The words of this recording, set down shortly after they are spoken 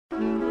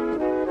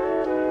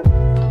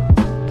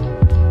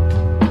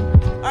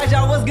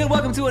What's good?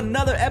 Welcome to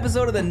another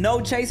episode of the No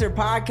Chaser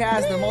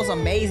podcast, the most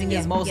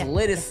amazingest, most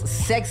litest,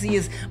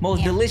 sexiest,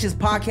 most delicious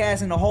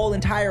podcast in the whole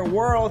entire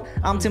world.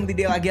 I'm Timothy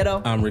De La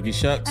Ghetto. I'm Ricky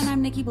Shucks. And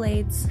I'm Nikki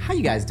Blades. How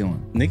you guys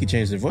doing? Nikki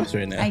changed her voice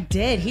right now. I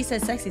did. He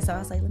said sexy, so I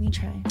was like, let me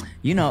try.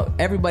 You know,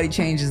 everybody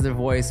changes their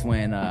voice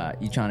when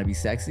you're trying to be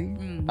sexy.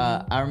 Mm-hmm.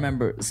 I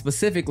remember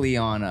specifically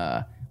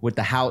on... with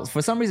the house,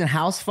 for some reason,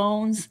 house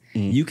phones,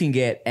 you can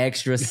get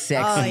extra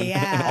sexy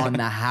on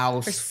the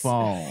house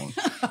phone.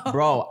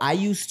 Bro, I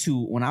used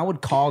to, when I would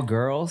call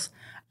girls,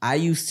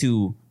 first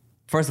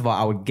of all,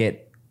 I would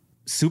get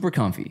super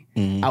comfy.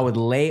 I would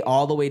lay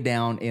all the way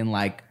down in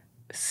like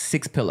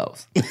 6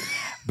 pillows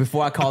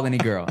before I called any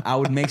girl. I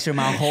would make sure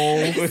my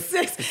whole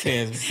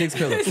 6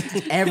 pillows,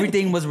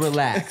 everything was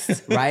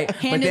relaxed, right?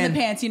 Hand in the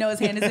pants, you know his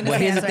hand is in his pants.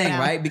 But here's the thing, now.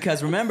 right?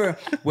 Because remember,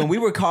 when we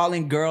were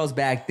calling girls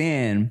back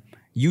then,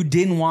 you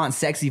didn't want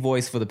sexy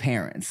voice for the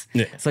parents.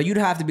 Yeah. So you'd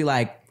have to be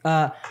like,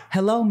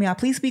 hello, may I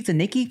please speak to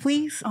Nikki,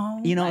 please?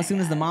 Oh, you know, as soon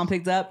as the mom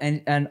picked up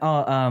and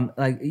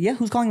like, yeah,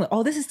 who's calling?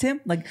 Oh, this is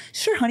Tim. Like,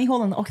 sure, honey,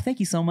 hold on. Okay,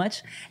 thank you so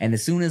much. And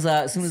as soon as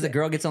the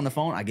girl gets on the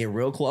phone, I get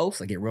real close.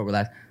 I get real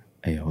relaxed.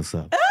 Hey, yo, what's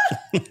up?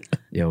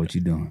 Yo, what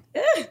you doing?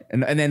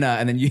 and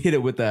then you hit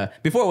it with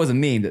before it was a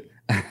meme.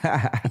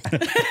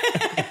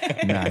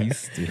 Nah, you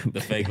stupid. The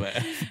fake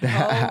laugh.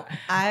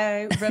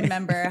 I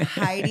remember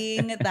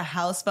hiding the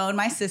house phone.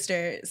 My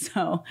sister,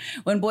 so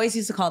when boys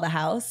used to call the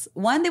house,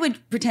 one, they would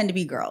pretend to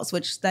be girls,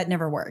 which that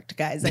never worked,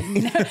 guys.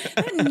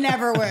 That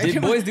never worked. Did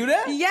boys do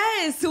that?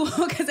 Yes,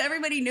 because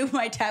everybody knew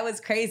my dad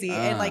was crazy.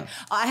 And like,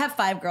 I have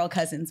 5 girl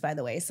cousins, by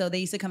the way. So they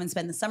used to come and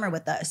spend the summer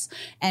with us.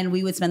 And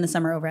we would spend the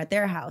summer over at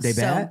their house. They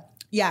bad?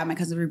 Yeah, my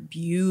cousins were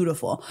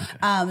beautiful.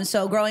 Okay.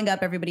 So growing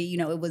up, everybody, you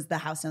know, it was the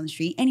house down the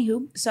street.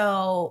 Anywho,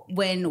 so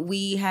when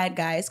we had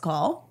guys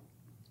call,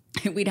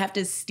 we'd have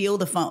to steal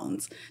the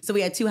phones. So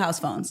we had 2 house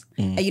phones.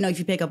 And you know, if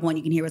you pick up one,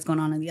 you can hear what's going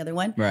on in the other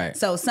one. Right.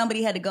 So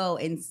somebody had to go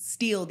and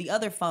steal the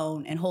other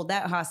phone and hold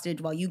that hostage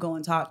while you go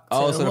and talk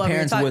to so the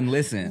parents wouldn't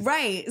listen.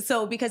 Right.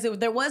 So because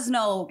there was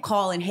no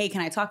call and, hey,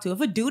 can I talk to? If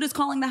a dude is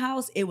calling the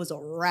house, it was a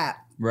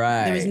wrap.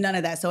 Right. There was none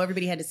of that. So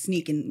everybody had to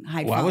sneak and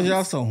hide Why phones. was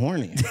y'all so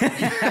horny?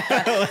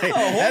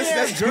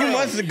 That's too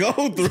much to go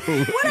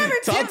through. Whatever.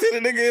 Talk to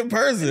the nigga in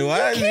person.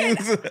 Why?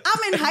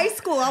 I'm in high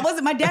school.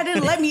 My dad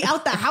didn't let me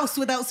out the house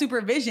without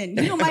supervision.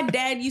 You know, my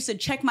dad used to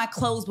check my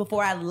clothes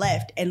before I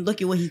left and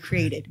look at what he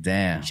created.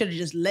 Damn. Should have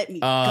just let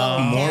me go.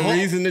 More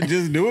reason to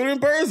just do it in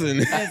person.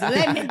 Just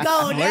let me go,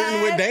 Flirting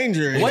Dad. with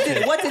danger.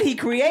 What did he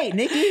create,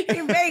 Nikki?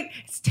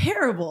 It's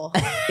terrible.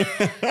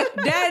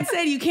 Dad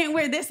said you can't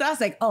wear this. I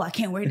was like, oh, I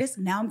can't wear this.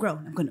 Now I'm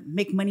grown. I'm going to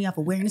make money off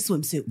of wearing a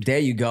swimsuit. There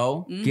you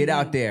go. Get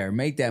out there.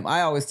 Make that.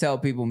 I always tell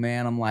people,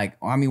 man, I'm like,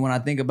 I mean, when I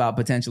think about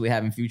potentially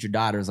having future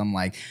daughters, I'm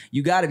like,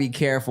 you got to be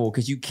careful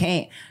because you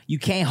can't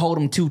hold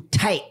them too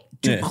tight,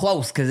 too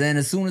close. Because then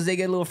as soon as they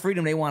get a little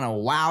freedom, they want to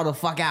wow the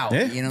fuck out.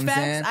 Yeah. You know what I'm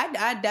saying?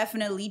 I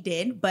definitely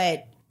did,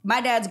 but my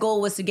dad's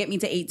goal was to get me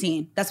to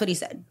 18. That's what he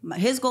said.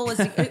 His goal was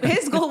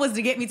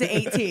to get me to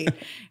 18,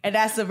 and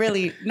that's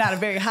really not a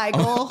very high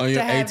goal. On your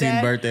to have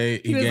 18th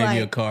birthday, he gave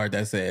you a card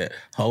that said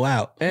 "Ho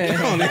out."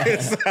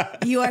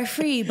 You are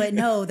free, but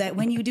know that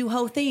when you do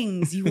hoe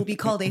things, you will be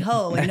called a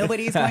hoe, and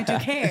nobody's going to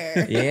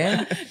care.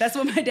 Yeah, that's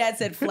what my dad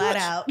said flat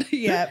out.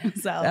 Yep.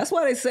 So that's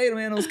why they say,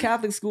 man, those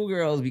Catholic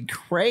schoolgirls be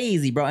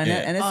crazy, bro. And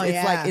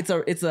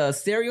it's a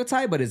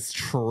stereotype, but it's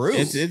true.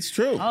 It's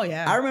true. Oh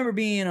yeah. I remember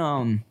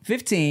being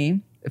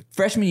 15.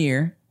 Freshman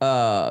year,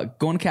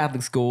 going to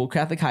Catholic school,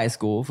 Catholic high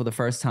school for the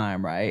first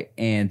time, right?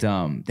 And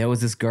there was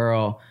this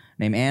girl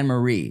named Anne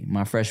Marie,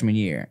 my freshman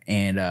year,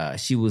 and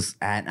she was.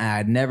 I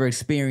had never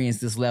experienced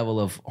this level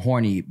of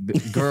horny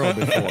girl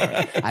before.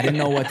 I didn't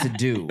know what to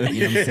do.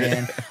 You know what I'm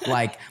saying?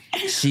 Like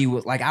she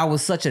was like I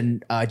was such a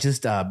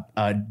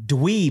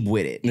dweeb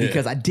with it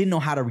because I didn't know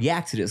how to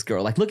react to this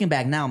girl. Like looking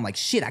back now, I'm like,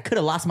 shit, I could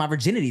have lost my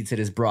virginity to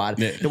this broad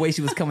the way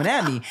she was coming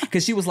at me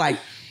because she was like.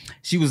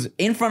 She was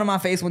in front of my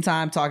face one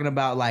time talking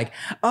about like,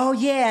 oh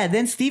yeah,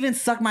 then Steven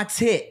sucked my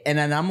tit. And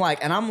then I'm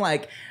like,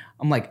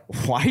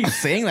 why are you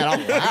saying that out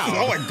loud?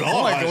 Oh my God.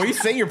 I'm like, are you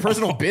saying your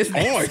personal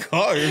business? Oh my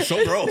God, you're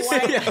so gross.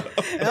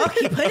 Oh,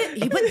 he put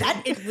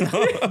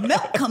that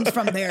milk comes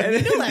from there.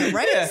 You know that,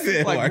 right?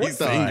 Yeah. Like, what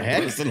the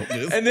heck?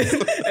 And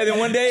then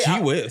one day,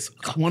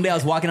 one day I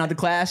was walking out to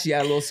class. She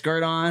had a little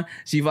skirt on.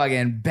 She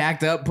fucking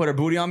backed up, put her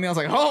booty on me. I was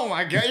like, oh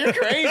my God, you're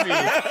crazy.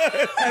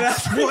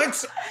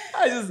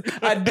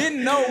 I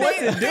didn't know what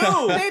to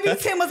do. Maybe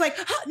Tim was like,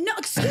 no,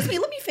 excuse me,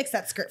 let me fix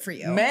that skirt for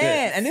you.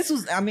 Man, and this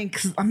was,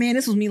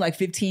 this was me like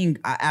 15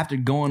 after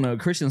going to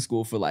Christian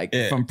school for like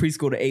from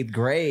preschool to 8th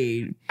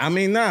grade. I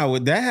mean, that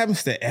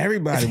happens to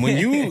everybody. When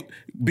you,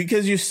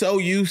 because you're so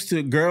used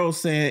to girls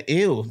saying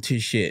ill to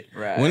shit.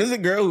 Right. When it's a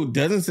girl who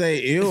doesn't say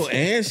ill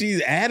and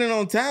she's adding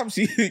on top,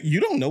 you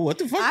don't know what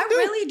the fuck to do. I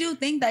really do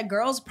think that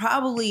girls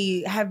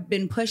probably have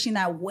been pushing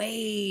that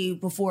way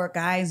before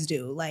guys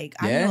do. Like,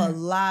 I know a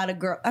lot of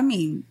girls. I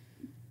mean,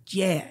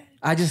 yeah.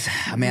 I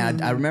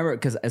remember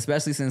because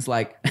especially since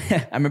like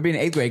I remember being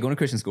in 8th grade going to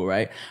Christian school,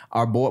 right?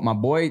 My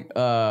boy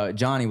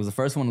Johnny was the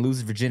first one to lose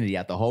his virginity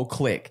out the whole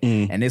clique,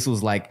 and this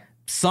was like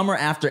summer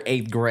after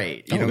 8th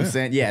grade. You know what I'm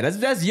saying? Yeah,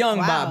 that's young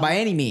by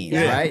any means,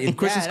 right? In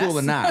Christian school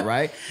or not,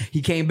 right?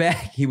 He came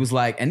back. He was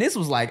like, and this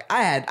was like,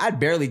 I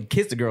barely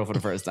kissed a girl for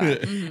the first time.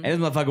 And this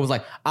motherfucker was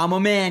like, I'm a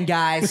man,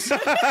 guys.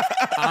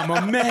 I'm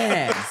a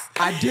man.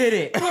 I did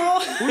it.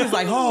 We was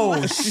like,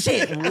 oh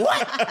shit,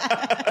 what?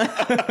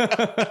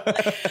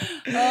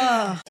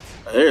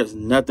 There's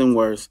nothing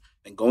worse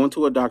than going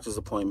to a doctor's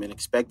appointment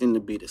expecting to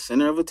be the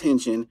center of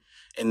attention,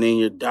 and then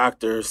your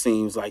doctor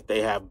seems like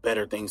they have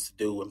better things to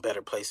do and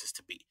better places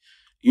to be.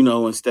 You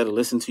know, instead of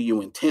listening to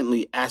you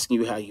intently, asking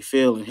you how you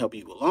feel and help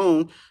you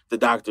along, the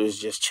doctor is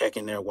just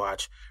checking their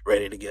watch,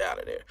 ready to get out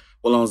of there.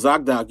 Well, on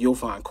ZocDoc, you'll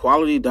find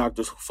quality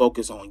doctors who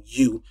focus on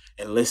you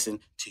and listen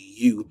to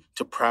you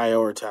to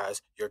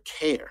prioritize your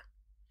care.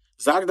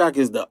 ZocDoc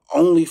is the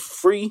only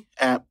free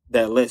app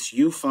that lets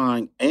you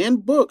find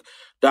and book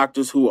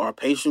doctors who are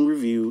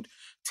patient-reviewed,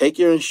 take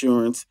your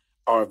insurance,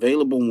 are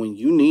available when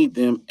you need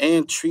them,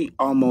 and treat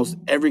almost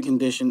every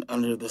condition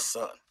under the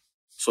sun.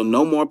 So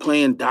no more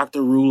playing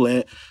doctor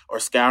roulette or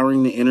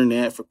scouring the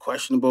internet for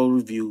questionable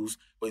reviews.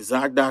 With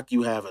ZocDoc,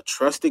 you have a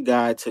trusted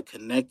guide to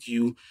connect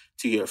you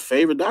to your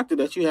favorite doctor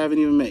that you haven't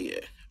even met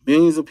yet.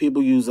 Millions of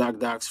people use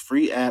ZocDoc's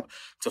free app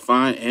to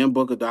find and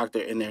book a doctor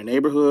in their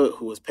neighborhood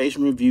who is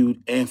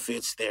patient-reviewed and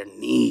fits their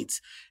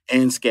needs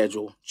and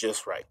schedule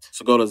just right.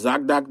 So go to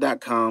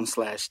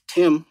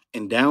ZocDoc.com/Tim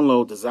and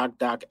download the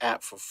ZocDoc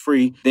app for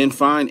free. Then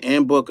find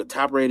and book a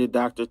top-rated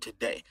doctor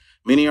today.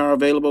 Many are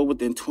available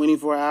within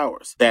 24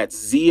 hours. That's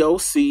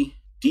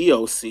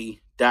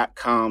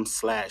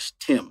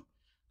ZocDoc.com/Tim.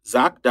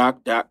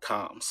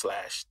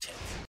 ZocDoc.com/Tim.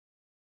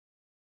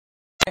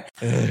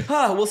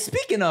 Well,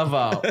 speaking of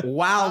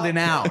wilding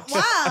out.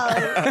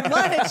 Wow,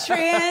 what a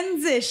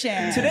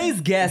transition.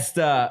 Today's guest,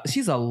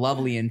 she's a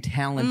lovely and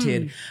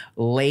talented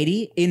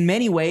lady in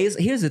many ways.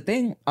 Here's the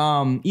thing.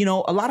 You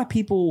know, a lot of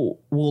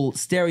people will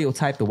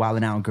stereotype the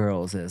Wildin' Out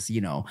girls as, you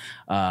know,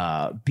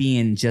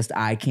 being just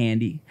eye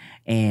candy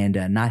and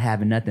not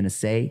having nothing to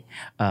say,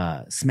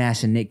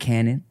 smashing Nick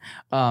Cannon.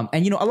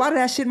 And, you know, a lot of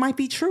that shit might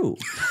be true.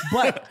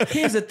 But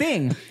here's the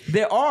thing.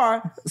 There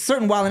are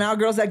certain Wildin' Out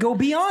girls that go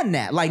beyond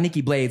that, like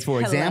Nikki Blades,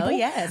 for example.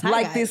 Yes. Hi,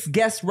 like guys. this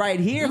guest right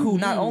here, who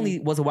not only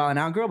was a Wildin'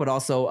 Out girl, but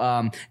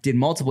also did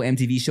multiple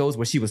MTV shows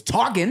where she was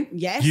talking.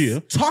 Yes. Yeah.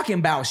 Talking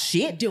about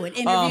shit. Doing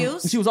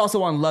interviews. She was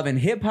also on Love and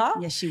Hip Hop.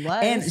 Yes, she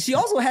was. And she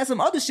also had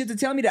some other shit to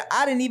tell me that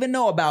I didn't even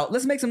know about.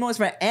 Let's make some noise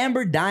for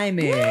Amber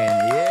Diamond.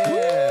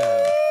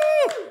 Yeah.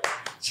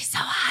 She's so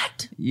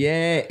hot.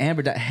 Yeah,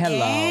 Amber Diamond.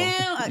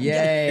 Hello.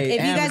 Yay.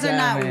 If you guys Amber are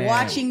not Diamond.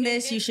 watching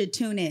this, you should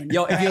tune in.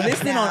 Yo, if you're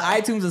listening now. on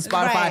iTunes and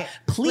Spotify, Right.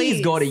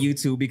 please go to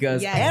YouTube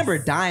because Yes. Amber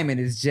Diamond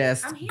is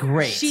just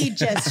great. She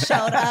just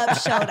showed up,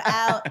 showed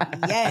out.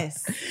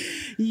 Yes.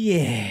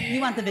 Yeah. We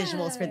want the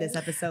visuals for this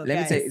episode, Let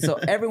me guys. tell you. So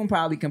everyone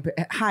probably compare.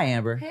 Hi,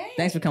 Amber. Hey.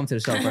 Thanks for coming to the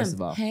show. First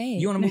of all, Hey.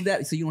 You want to move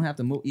that so you don't have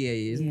to move. Yeah,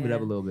 just move it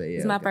up a little bit. Yeah,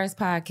 It's my okay. first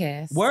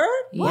podcast. Word.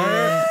 Yeah.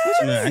 Word. What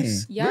you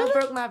Nice. mean? Y'all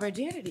broke my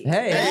virginity.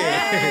 Hey.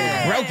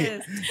 Yes. Broke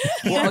it.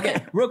 Well,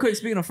 okay. Real quick.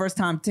 Speaking of first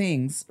time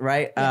things,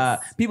 right?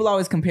 People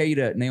always compare you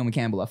to Naomi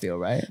Campbell. I feel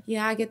right.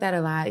 Yeah, I get that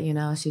a lot. You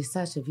know, she's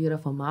such a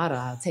beautiful model.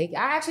 I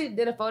actually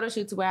did a photo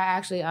shoot to where I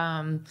actually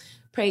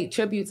paid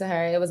tribute to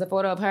her. It was a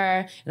photo of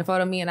her and a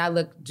photo of me, and I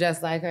look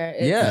just like her.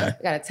 Yeah.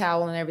 I got a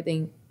towel and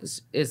everything.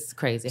 It's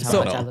crazy how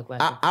So much I look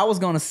like her. I was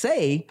gonna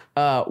say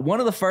one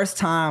of the first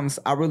times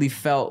I really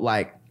felt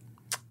like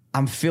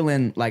I'm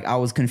feeling like I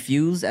was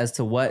confused as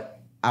to what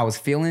I was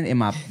feeling in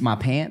my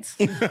pants.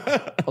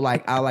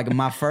 like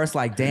my first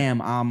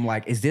damn, I'm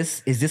like, is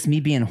this me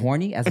being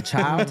horny as a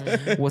child?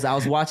 I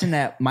was watching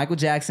that Michael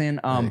Jackson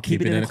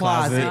Keep It in the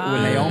Closet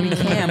with Naomi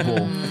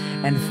Campbell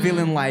and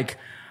feeling like,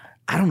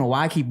 I don't know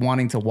why I keep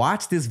wanting to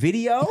watch this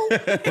video,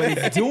 but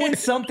it's doing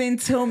something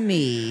to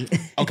me.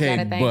 Okay,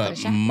 Gotta thank but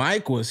for the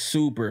Mike was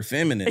super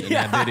feminine in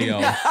that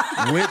video.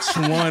 Which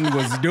one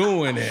was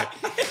doing it?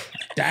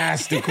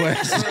 That's the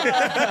question.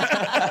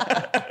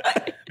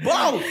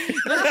 Both.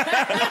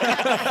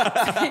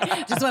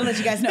 Just want to let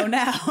you guys know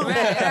now.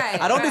 Right.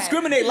 I don't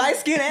discriminate light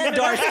skin and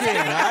dark skin,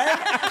 all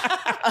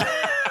right?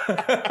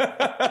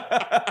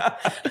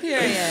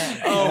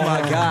 Period. Oh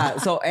my God.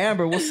 So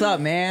Amber, what's up,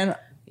 man?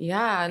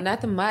 Yeah,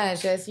 nothing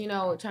much. Just, you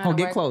know, trying Oh, to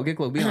get work. close.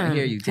 We don't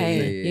hear you. Too. Hey,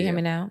 Yeah, you hear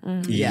me now?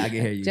 Mhm. Yeah, I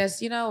can hear you.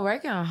 Just, you know,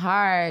 working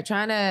hard,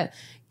 trying to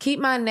keep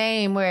my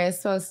name where it's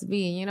supposed to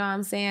be. You know what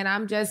I'm saying?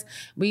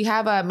 We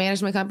have a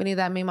management company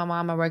that me and my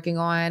mom are working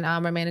on.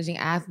 We're managing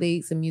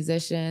athletes and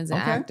musicians and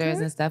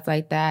actors and stuff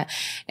like that.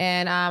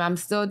 And I'm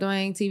still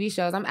doing TV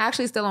shows. I'm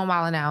actually still on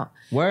Wildin' Out.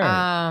 Word.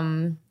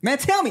 Man,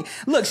 tell me.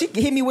 Look, she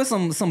hit me with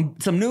some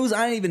news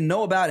I didn't even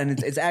know about, and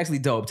it's actually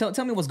dope. Tell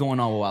me what's going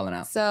on with Wildin'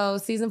 Out. So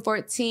season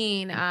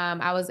 14,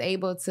 I was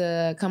able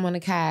to come on the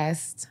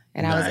cast.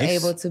 And I was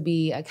Nice. able to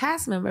be a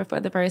cast member for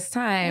the first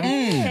time.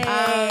 Yes.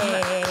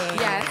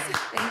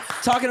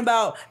 Thanks. Talking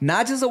about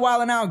not just a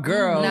Wildin' Out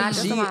girl. Not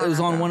just She a Wildin' was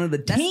Out on girl. one of the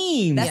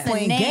teams that's the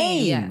playing name.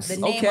 games. The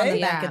name okay. on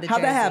the back of the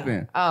How'd that jersey.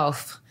 happen? Oh,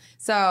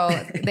 so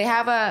they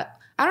have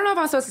I don't know if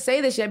I'm supposed to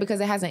say this yet because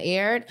it hasn't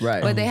aired.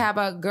 Right. But they have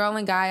a girl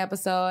and guy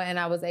episode, and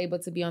I was able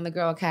to be on the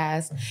girl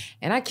cast,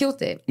 and I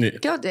killed it. Yeah.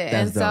 Killed it.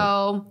 That's and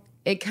so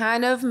it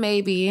kind of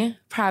probably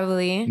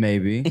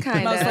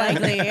Kind Most of.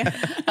 likely.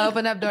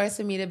 opened up doors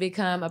for me to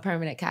become a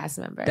permanent cast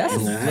member. That's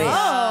lit.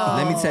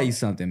 Let me tell you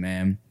something,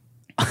 man.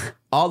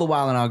 All the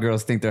Wild 'N Out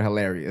girls think they're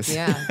hilarious.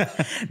 Yeah.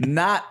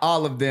 Not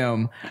all of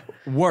them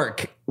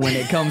work when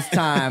it comes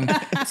time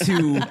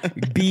to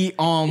be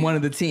on one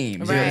of the teams. You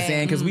know what I'm Right.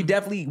 saying? Because we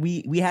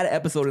definitely we had an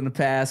episode in the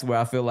past where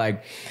I feel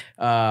like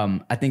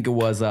I think it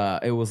was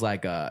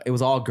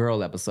all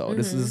girl episode.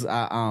 This is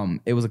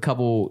it was a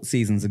couple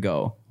seasons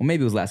ago. Or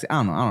maybe it was last.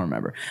 I don't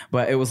remember.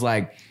 But it was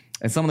like.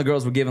 And some of the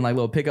girls were giving like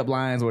little pickup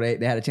lines where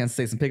they had a chance to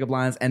say some pickup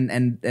lines,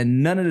 and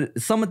none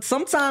of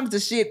sometimes the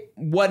shit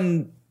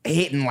wasn't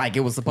hitting like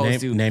it was supposed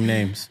to. Name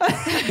names.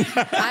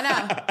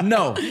 I know.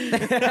 No,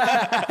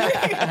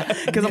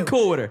 because I'm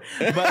cool with her.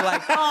 But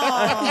like,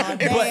 Oh,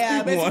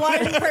 damn. It's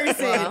one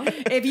person. Well.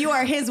 If you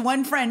are his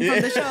one friend from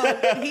the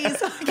show, he's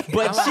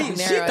but I'm she gonna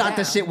narrow thought it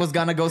the down. shit was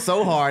gonna go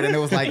so hard, and it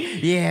was like,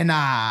 yeah,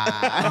 nah.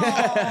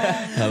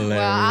 Hilarious.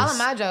 Well, all of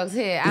my jokes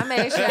hit. I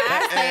made sure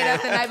I stayed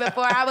up the night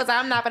before. I was like,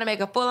 I'm not gonna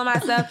make a fool of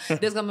myself. This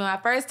is gonna be my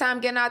first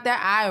time getting out there.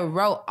 I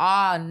wrote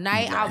all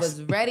night. I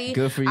was ready.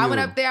 Good for I you.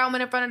 went up there. I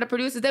went in front of the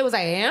producers. They was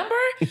like, Amber,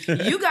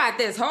 you got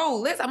this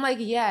whole list. I'm like,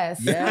 yes.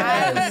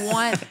 Yes. I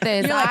want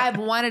this. You're like, I've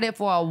wanted it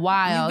for a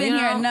while. You've been you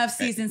here know? enough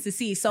seasons to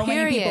see so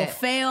many Period. people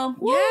fail.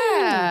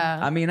 Yeah.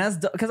 I mean, that's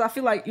because I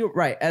feel like you're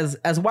right. As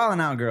Wild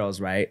 'N Out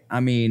girls, right? I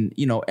mean,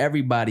 you know,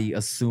 everybody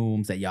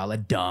assumes that y'all are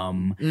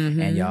dumb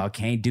and y'all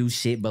can't do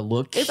shit but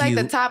look It's cute.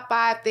 like the top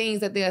 5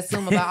 things that they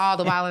assume about all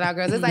the Wild 'N Out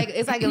girls.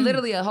 It's like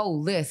literally a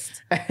whole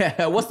list.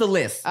 What's the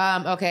list?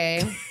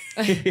 Okay.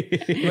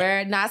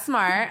 We're not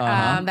smart.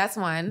 That's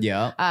one.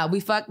 Yeah. We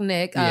fucked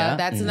Nick. Yeah.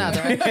 That's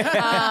another.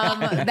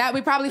 That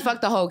we probably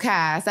fucked the whole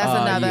cast. That's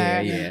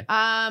another. yeah.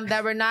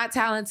 That we're not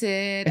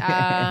talented.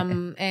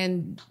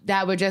 And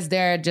that we're just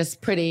there,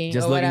 just pretty,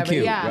 Just or looking whatever.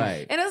 cute, Yeah.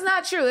 right. And it's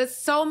not true. It's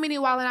so many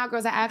Wild 'N Out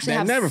girls that actually That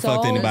have never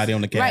fucked anybody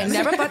on the cast. Right.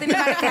 Never fucked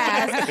anybody on the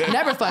cast.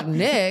 Never fucked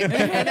Nick.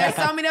 And there's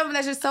so many of them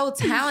that's just so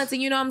talented.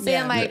 You know what I'm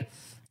saying? Yeah. Like.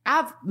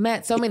 I've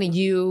met so many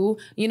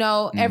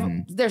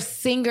there's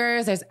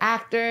singers, there's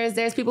actors,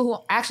 there's people who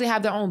actually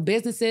have their own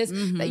businesses.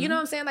 That, you know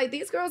what I'm saying? Like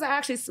these girls are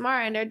actually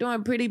smart and they're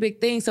doing pretty big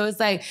things. So it's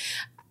like,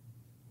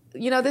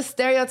 this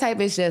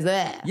stereotype is just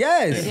that.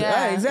 Yes,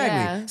 Yeah, right, exactly.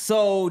 yeah.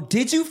 So,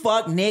 did you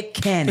fuck Nick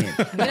Cannon?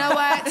 You know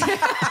what?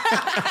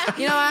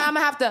 I'm gonna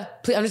have to.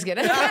 Please, I'm just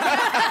kidding.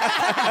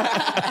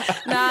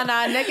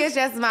 No. Nick is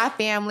just my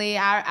family.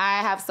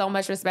 I have so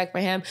much respect for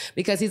him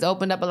because he's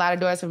opened up a lot of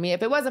doors for me.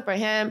 If it wasn't for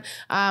him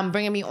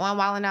bringing me on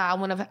Wild 'N Out, I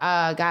wouldn't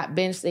have got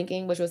Binge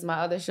Thinking, which was my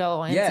other show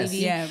on Yes.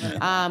 MTV.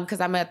 Yeah.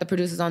 Because I met the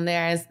producers on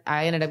there, and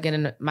I ended up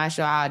getting my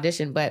show. I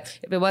auditioned, but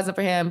if it wasn't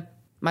for him,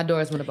 my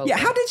doors would have opened. Yeah,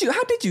 how did you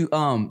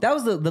that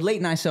was the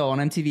late night show on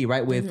MTV,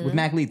 right? With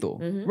Mac Lethal.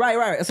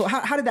 Right. So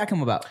how did that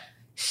come about?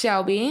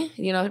 Shelby,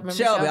 remember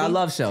Shelby, I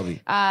love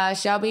Shelby.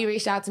 Shelby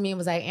reached out to me and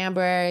was like,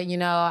 Amber,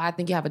 I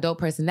think you have a dope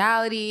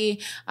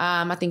personality.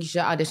 I think you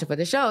should audition for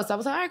the show. So I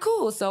was like, all right,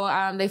 cool. So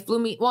they flew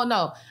me. Well,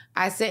 no,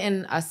 I sent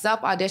in a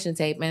self-audition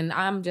tape and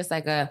I'm just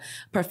like a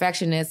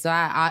perfectionist. So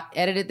I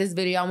edited this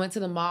video. I went to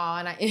the mall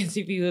and I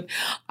interviewed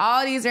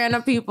all these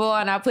random people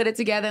and I put it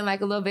together in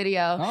like a little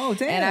video. Oh,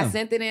 damn. And I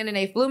sent it in and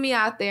they flew me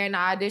out there and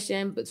I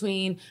auditioned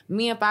between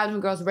me and 5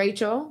 different girls.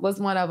 Rachel was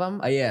one of them.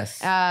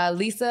 Yes.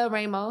 Lisa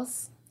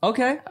Ramos.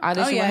 Okay.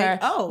 Auditioned with yeah. her.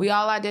 Oh. We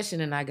all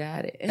auditioned and I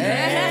got it. Hey,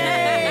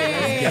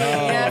 let's go.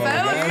 Yeah, so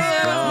it was Let's cool.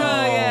 It was go.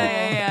 cool.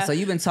 Yeah. So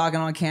you've been talking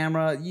on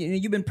camera.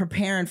 You've been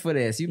preparing for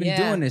this. You've been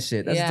doing this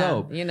shit. That's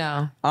dope.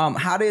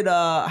 How did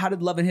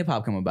Love and Hip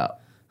Hop come about?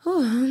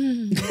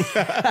 Hey,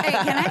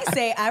 can I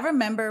say, I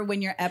remember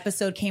when your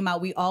episode came out,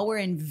 we all were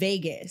in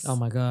Vegas. Oh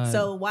my God.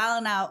 So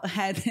Wild 'N Out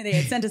they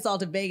had sent us all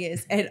to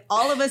Vegas, and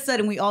all of a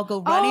sudden we all go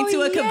running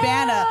to a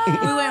cabana.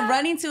 We went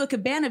running to a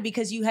cabana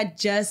because you had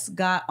just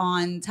got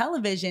on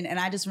television, and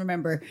I just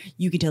remember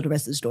you could tell the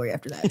rest of the story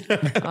after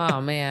that.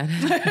 Oh man.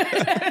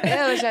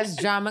 It was just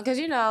drama because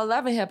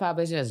Love and Hip Hop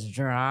is just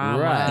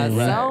drama. Right.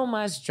 So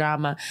much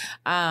drama.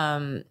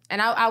 And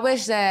I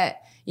wish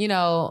that,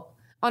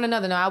 on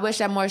another note, I wish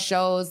that more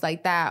shows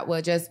like that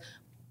would just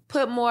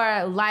put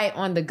more light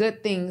on the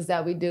good things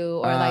that we do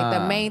or like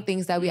the main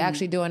things that we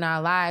actually do in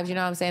our lives, you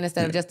know what I'm saying?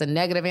 Instead of just the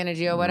negative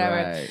energy or whatever.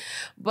 Right.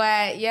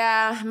 But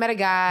yeah, I met a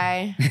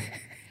guy.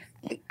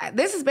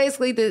 This is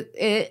basically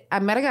it. I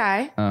met a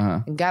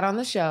guy, got on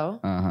the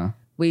show.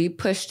 We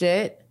pushed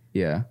it.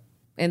 Yeah.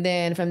 And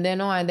then from then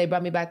on, they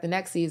brought me back the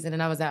next season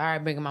and I was like, all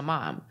right, bring in my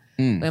mom.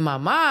 And my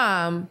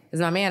mom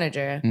is my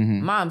manager.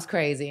 Mom's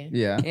crazy.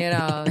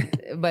 Yeah.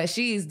 But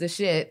she's the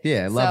shit.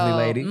 Yeah, lovely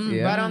lady.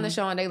 Yeah. Brought on the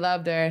show and they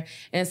loved her.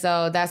 And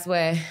so that's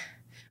what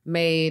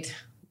made,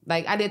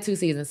 I did 2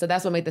 seasons. So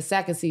that's what made the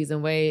second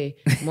season way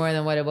more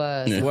than what it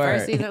was. The Word.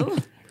 first season, ooh.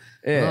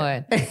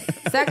 Lord.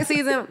 Second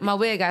season, my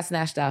wig got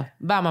snatched off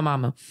by my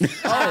mama. Oh,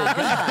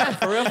 God.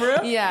 For real, for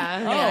real?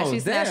 Yeah, Oh, she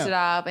snatched damn. it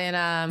off.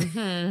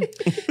 And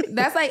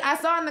that's like, I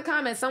saw in the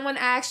comments, someone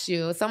asked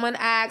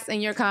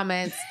in your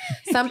comments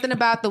something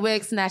about the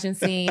wig snatching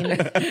scene.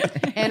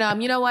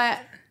 And you know what?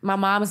 My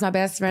mom is my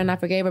best friend. I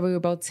forgave her. We were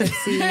both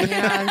tipsy. You know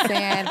what I'm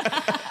saying?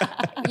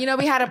 You know,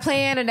 we had a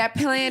plan, and that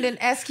plan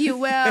didn't execute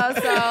well.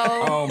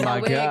 So my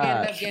the wig God.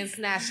 ended up getting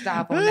snatched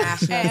off on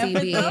national And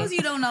for TV. those you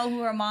don't know who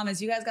her mom is,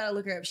 you guys gotta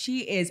look her up. She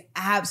is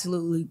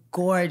absolutely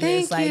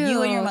gorgeous. Thank you.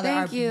 You and your mother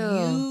Thank are you.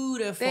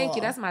 beautiful. Thank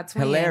you. That's my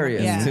twin.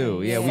 Hilarious Yeah.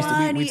 too. Yeah,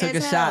 Funny we took a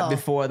as shot hell.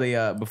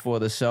 before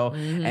the show,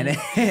 and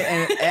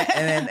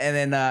then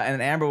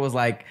and Amber was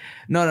like,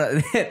 no.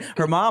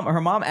 Her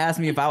mom asked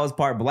me if I was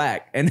part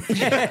black, and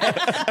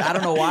I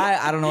don't know why.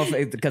 I don't know if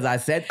it's because I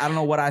don't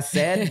know what I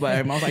said, but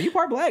her mom was like, "You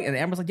part black," and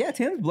Amber was like, "Yeah,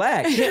 Tim's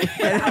black."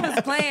 I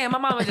was playing. My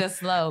mama just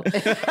slow.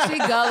 She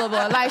gullible.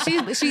 Like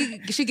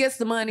she gets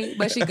the money,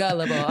 but she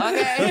gullible.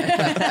 Okay.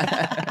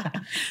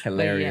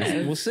 Hilarious. But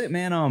yeah. Well, shit,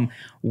 man.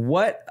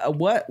 What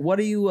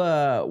are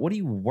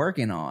you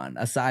working on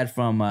aside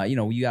from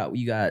you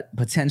got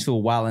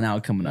potential Wildin'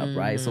 Out coming up,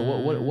 right? So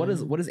what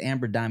is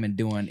Amber Diamond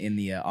doing in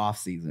the off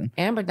season?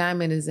 Amber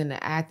Diamond is in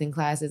the acting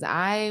classes.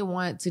 I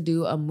want to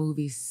do a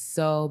movie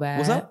so bad.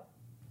 What's up?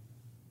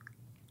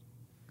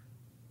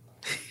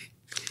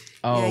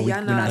 Oh, Yeah, we're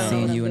y'all know not I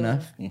seeing don't you know.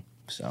 enough.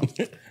 So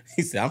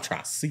He said, I'm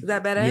trying to see. Is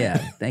that better? Yeah,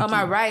 thank On you.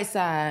 my right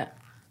side.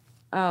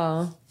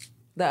 Oh,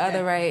 the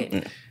other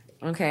right.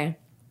 Okay.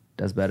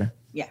 That's better.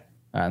 Yeah,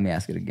 All right, let me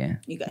ask it again.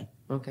 you good.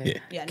 Okay. Yeah.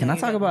 Yeah. Can no, I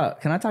you're talk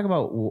good.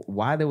 about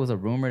why there was a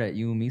rumor that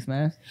you and me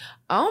smashed?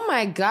 Oh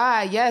my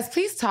God. Yes.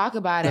 Please talk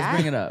about Let's it.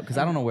 bring it up because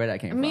I don't know where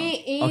that came Me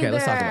from. either. Okay,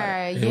 let's talk about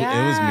it. It was me.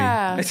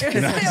 Yeah.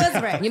 It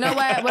was right. You know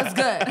what? What's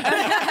good?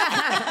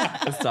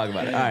 Let's talk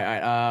about it. All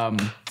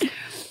right.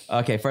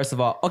 Okay, first of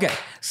all,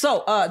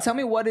 so tell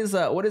me what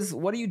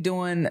are you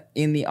doing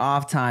in the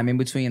off time in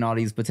between all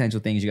these potential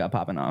things you got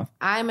popping off?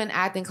 I'm in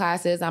acting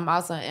classes. I'm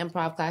also in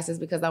improv classes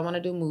because I want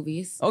to do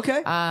movies.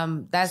 Okay.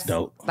 That's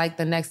dope. like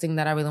the next thing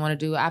that I really want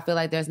to do. I feel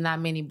like there's not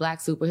many black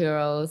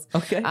superheroes.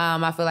 Okay.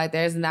 I feel like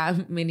there's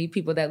not many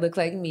people that look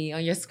like me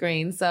on your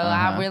screen. So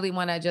I really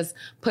want to just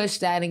push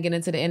that and get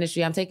into the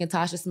industry. I'm taking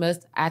Tasha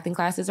Smith's acting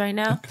classes right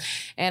now,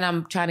 and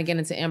I'm trying to get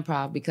into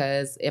improv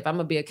because if I'm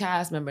gonna be a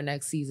cast member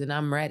next season,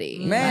 I'm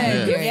ready. Man,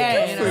 Like, good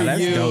period, for you know?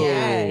 That's you. dope.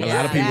 Yeah, A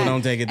lot of people yeah.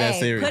 don't take it that Hey,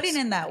 serious. putting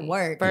in that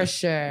work. For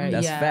sure.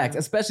 That's yeah. facts,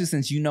 especially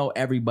since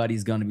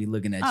everybody's gonna be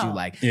looking at you Oh.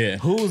 like, Yeah.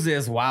 who's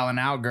this wildin'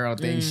 out girl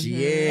thing she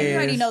And is? you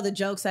already know the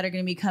jokes that are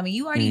going to be coming.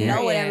 You already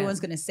know what Yeah. everyone's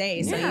going to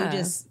say, so Yeah. you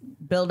just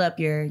build up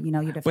your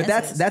defenses. But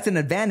that's an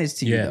advantage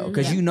to you Yeah. though,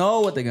 because Yeah. you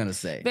know what they're gonna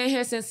say. Been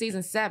here since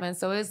season 7,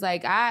 so it's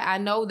like I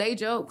know they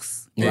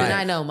jokes. Yeah. And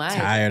I know mine.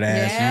 Tired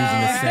ass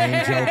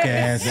using the same joke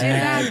ass.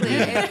 Exactly.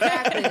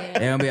 Exactly.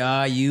 They're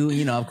gonna be,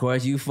 you know, of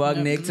course you fuck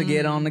Nick to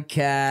get on the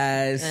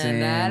cast.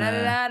 And and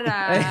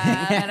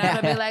I'm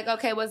gonna be like,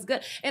 okay, what's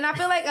good? And I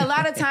feel like a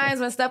lot of times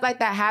when stuff like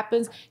that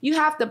happens, you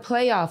have to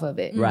play off of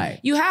it. Right.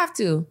 You have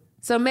to.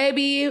 So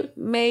maybe,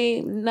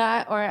 may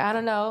not, or I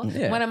don't know.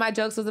 Yeah. One of my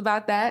jokes was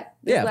about that.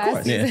 this Yeah, of last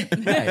course.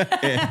 season.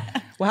 Right.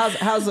 Well,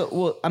 how's it?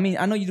 Well, I mean,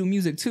 I know you do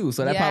music too,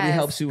 so that probably Yes.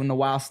 helps you in the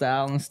wild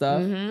style and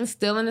stuff.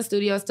 Still in the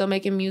studio, still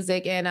making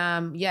music.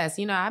 And yes,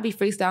 I be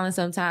freestyling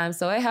sometimes.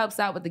 So it helps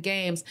out with the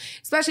games,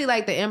 especially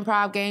like the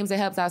improv games. It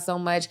helps out so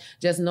much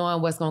just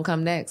knowing what's going to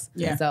come next.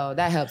 Yeah. So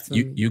that helps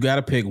me. You got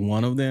to pick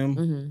one of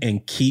them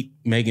and keep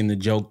making the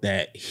joke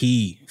that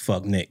he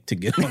fucked Nick to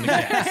get on the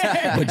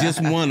cast. But just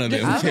one of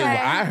them. Okay. What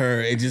I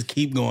heard, it just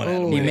keep going at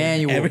him.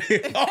 Emmanuel.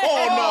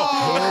 Oh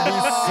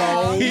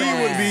no. He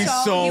would be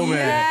so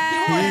mad.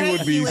 He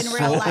would be you in so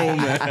real life.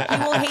 mad.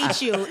 He will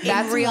hate you in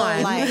That's real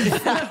one.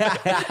 life.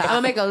 I'm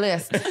gonna make a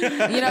list.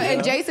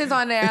 And Jason's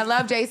on there. I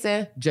love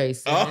Jason.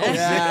 Jason.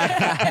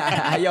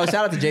 Yo,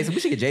 shout out to Jason. We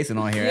should get Jason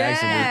on here.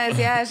 Actually.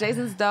 Yes,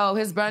 Jason's dope.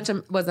 His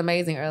brunch was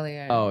amazing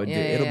earlier. Oh, Yeah,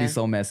 it'll yeah. be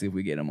so messy if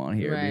we get him on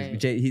here.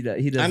 Right. He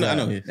does. I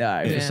know he- All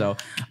right, Yeah. for sure.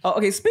 Oh,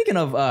 okay, speaking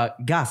of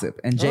gossip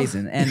and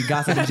Jason and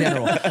gossip in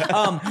general,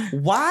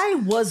 why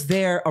was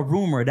there a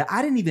rumor that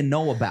I didn't even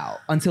know about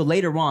until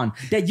later on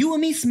that you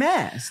and me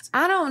smashed?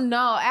 I don't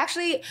know.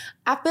 Actually,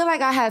 I feel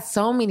like I had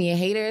so many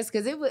haters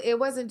because it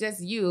wasn't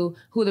just you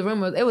who the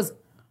rumor was. It was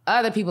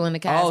other people in the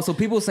cast. Oh, so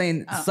people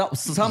saying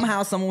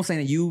somehow someone was saying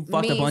that you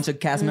fucked a Me- bunch of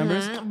cast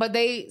members. But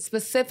they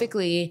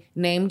specifically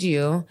named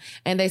you,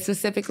 and they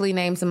specifically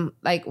named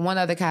one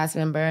other cast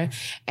member,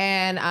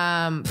 and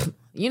I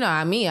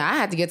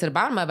had to get to the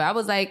bottom of it. I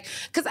was like,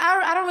 because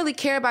I don't really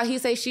care about he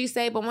say she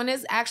say, but when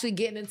it's actually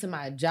getting into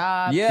my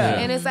job, Yeah.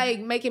 and it's like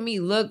making me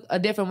look a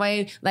different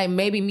way, like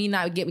maybe me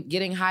not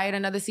getting hired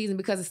another season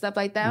because of stuff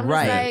like that. I'm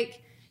Right. just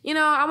like,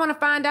 I want to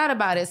find out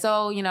about it.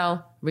 So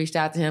reached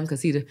out to him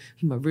because he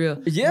my real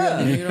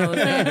Yeah. real, you know what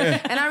I'm saying?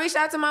 And I reached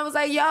out to him. I was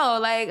like, yo,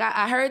 like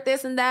I heard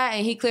this and that,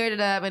 and he cleared it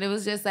up, and it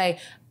was just like.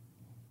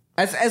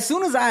 As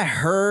soon as I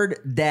heard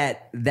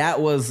that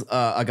was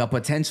like a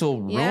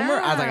potential rumor,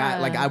 I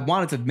was like, I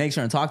wanted to make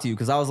sure and talk to you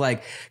because I was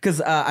like,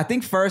 I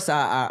think first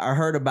I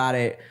heard about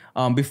it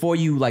before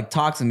you like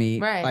talked to me,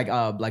 right.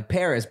 like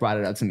Paris brought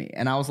it up to me,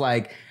 and I was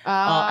like,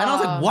 and I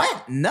was like,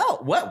 what? No,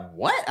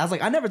 what? I was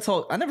like, I never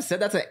said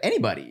that to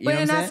anybody. You know and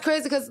what I'm that's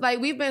crazy because like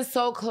we've been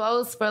so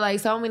close for like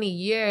so many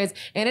years,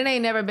 and it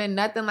ain't never been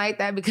nothing like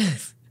that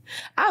because.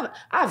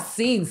 I've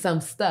seen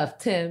some stuff,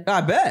 Tim.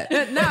 I bet.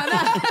 No.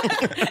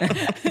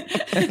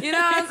 You know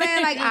what I'm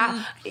saying?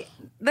 Like,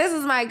 this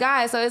is my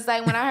guy. So it's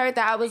like when I heard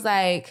that, I was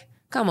like,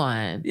 come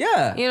on.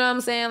 Yeah. You know what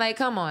I'm saying? Like,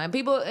 come on.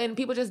 People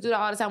just do that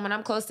all the time. When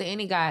I'm close to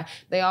any guy,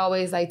 they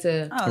always like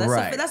to. Oh,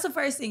 right. That's the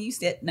first thing you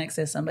sit next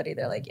to somebody.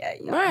 They're like, yeah,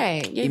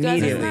 right. You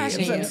guys are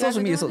smashing.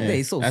 Social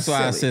media, so that's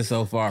why I sit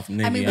so far from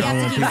Nikki. I mean, I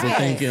don't want people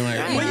thinking like,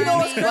 Well, you know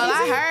what's crazy? Well,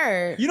 I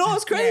heard. You know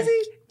what's crazy?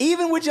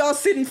 Even with y'all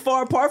sitting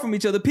far apart from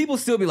each other, people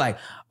still be like,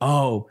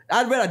 oh,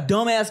 I read a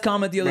dumbass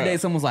comment the other day.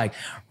 Someone was like,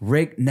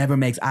 Rick never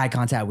makes eye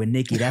contact with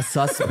Nikki. That's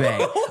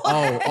suspect.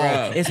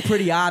 It's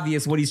pretty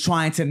obvious what he's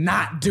trying to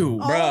not do.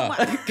 Bruh.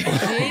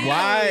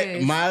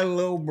 Why my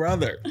little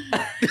brother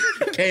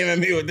came at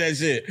me with that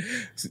shit?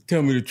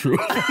 Tell me the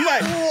truth. I'm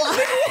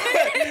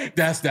like,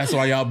 that's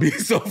why y'all be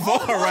so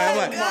far, right? I'm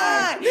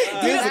like,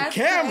 there's a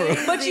camera.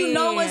 Crazy. But you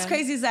know what's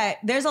crazy is that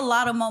there's a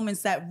lot of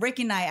moments that Rick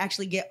and I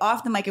actually get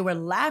off the mic and we're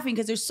laughing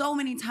because there's so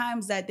many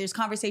times that there's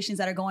conversations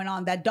that are going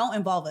on that don't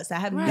involve us. I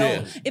have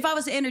if I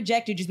was to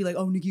interject, you'd just be like,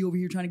 oh, Nikki over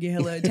here trying to get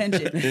hella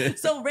attention.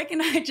 So Rick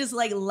and I just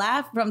like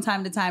laugh from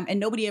time to time and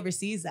nobody ever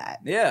sees that.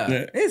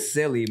 Yeah. It's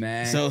silly,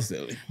 man. So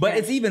silly. But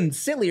it's even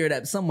sillier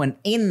that someone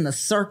in the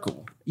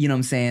circle, you know what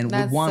I'm saying,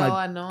 That's would want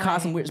so to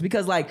cause some weird,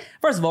 because like,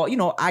 first of all, you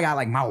know, I got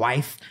like my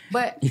wife.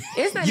 But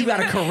it's not You even,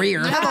 got a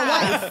career. I have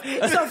a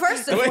wife. So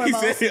first and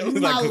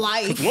foremost, my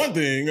life. It's one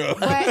thing.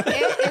 But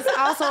it's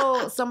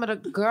also some of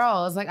the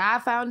girls. Like I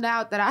found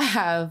out that I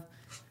have,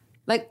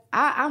 like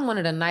I'm one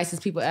of the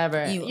nicest people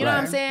ever. You know what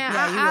I'm saying?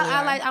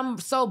 Yeah, I'm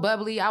so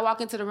bubbly. I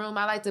walk into the room.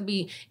 I like to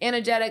be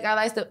energetic. I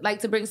like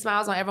to bring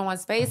smiles on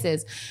everyone's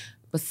faces.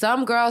 But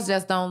some girls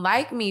just don't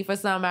like me for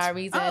some odd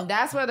reason. And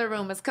that's where the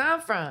rumors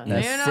come from.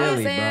 That's you know silly, what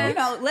I'm saying? You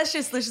know, let's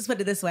just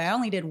put it this way. I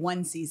only did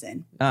one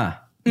season.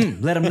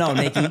 Let them know,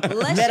 Nikki.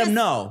 Let them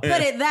know.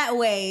 Put it that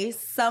way.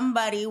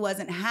 Somebody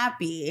wasn't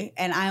happy,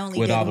 and I only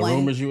with did all the one.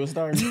 rumors you were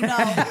starting. You know,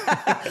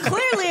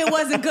 clearly it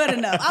wasn't good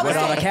enough. I was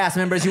With all the cast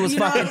members you was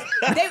fucking.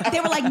 They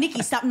were like,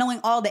 Nikki, stop knowing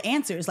all the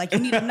answers. Like, you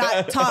need to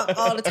not talk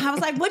all the time. I was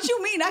like, what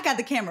you mean? I got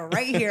the camera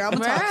right here. I'm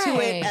going to talk to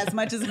it as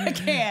much as I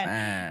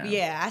can.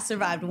 Yeah, I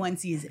survived one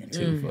season.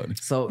 Too funny.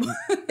 So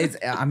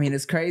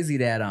it's crazy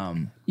that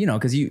you know,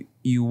 because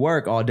you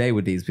work all day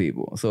with these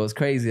people. So it's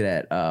crazy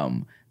that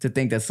to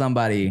think that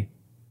somebody,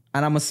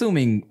 and I'm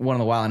assuming one of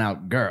the Wild 'N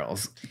Out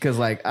girls, because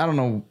like I don't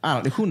know.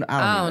 I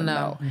don't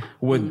know.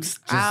 Would just,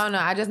 I don't know.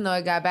 I just know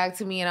it got back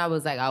to me, and I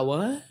was like, "Oh,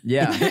 what?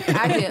 Yeah.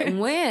 I didn't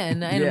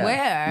win, and Yeah. where?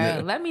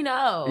 Yeah. Let me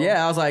know."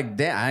 Yeah, I was like,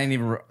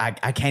 damn, I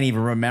can't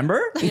even remember.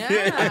 Yeah.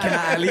 Can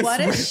I at least What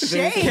a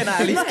shame. Can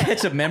I at least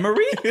catch a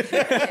memory?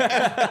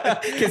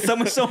 Can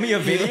someone show me a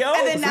video?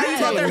 And then now you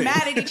both are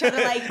mad at each other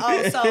like,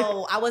 oh,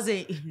 so I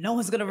wasn't, no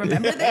one's going to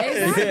remember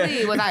this?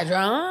 Exactly. Was I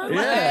drunk?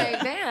 Yeah.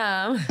 Like,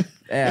 damn.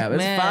 Yeah, it's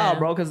Man. foul,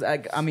 bro. Because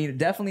I mean,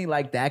 definitely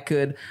like that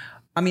could.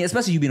 I mean,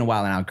 especially you being a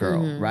Wild 'N Out girl,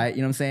 right?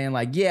 You know what I'm saying?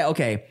 Like, yeah,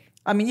 okay.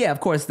 I mean, yeah, of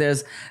course.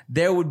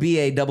 There would be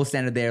a double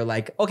standard there.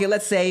 Like, okay,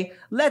 let's say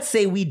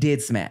we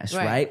did smash,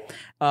 right?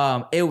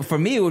 For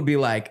me, it would be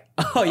like,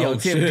 oh, yo,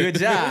 Tim, shit. good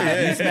job.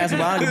 You smashed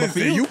Ron, but for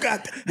you,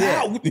 got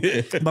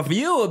that. but for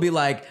you, it would be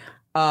like,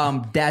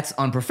 that's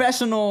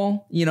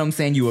unprofessional. You know what I'm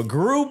saying? You a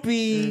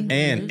groupie.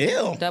 And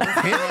ill. Double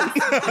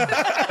standards.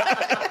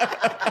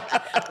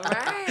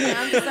 Right.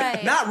 I'm just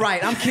like, Not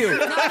right. I'm cute. No,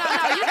 you cute.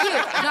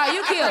 No,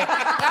 you cute.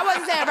 I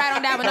wasn't saying right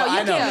on that one. No, you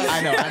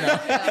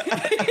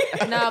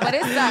I know. No, but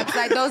it sucks.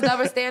 Like those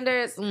double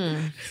standards.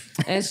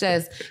 It's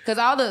just because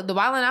all the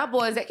Wild 'N Out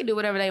boys, they can do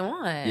whatever they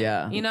want.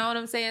 Yeah. You know what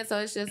I'm saying? So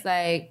it's just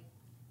like,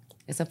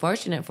 it's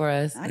unfortunate for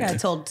us. I got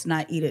told to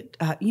not eat it.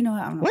 You know,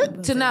 I don't know.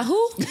 What? To not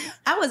who?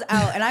 I was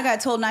out and I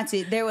got told not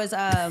to. There was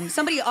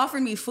somebody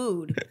offered me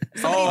food.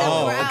 Somebody that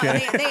we were out.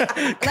 okay. They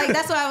like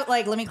that's why I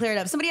like. Let me clear it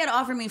up. Somebody had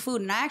offered me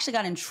food, and I actually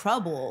got in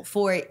trouble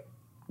for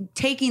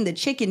taking the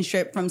chicken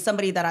strip from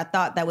somebody that I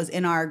thought that was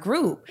in our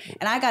group.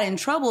 And I got in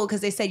trouble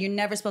because they said you're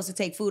never supposed to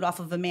take food off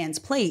of a man's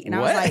plate. And I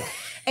was like,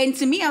 and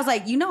to me, I was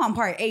like, you know, I'm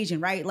part Asian,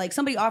 right? Like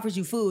somebody offers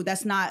you food,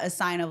 that's not a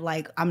sign of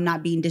like, I'm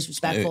not being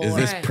disrespectful. Is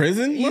this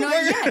prison? You know,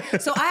 yeah.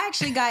 So I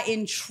actually got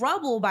in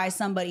trouble by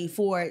somebody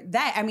for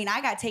that. I mean,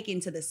 I got taken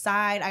to the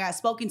side. I got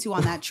spoken to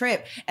on that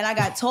trip, and I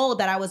got told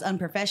that I was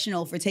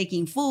unprofessional for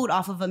taking food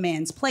off of a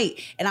man's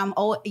plate. And I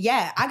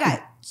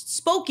got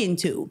spoken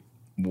to.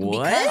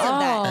 What? Because of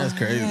that. That's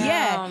crazy.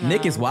 Yeah.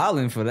 Nick is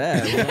wilding for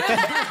that. It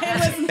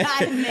was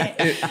not Nick.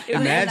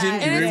 Imagine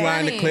not. you It is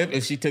rewind the funny. clip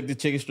if she took the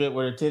chicken strip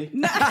with her titty.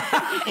 Took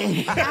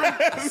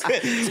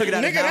it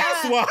out Nigga,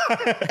 that's why.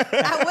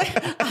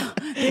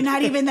 They're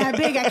not even that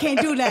big. I can't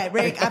do that,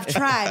 Rick. I've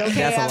tried.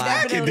 Okay, That's a I've lie.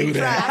 I can definitely do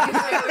that.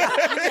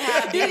 tried. You can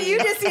have You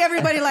just see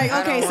everybody like,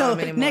 I don't okay, want so them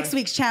anymore. next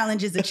week's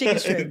challenge is the chicken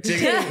strip.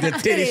 The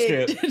titty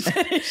strip.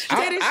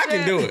 I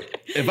can do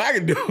it. If I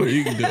can do it,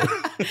 you can do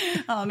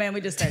it. Oh man,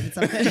 we just started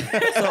something.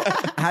 So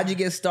how'd you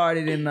get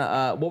started in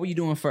the? What were you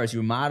doing first? You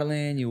were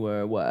modeling. You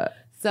were what?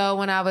 So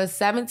when I was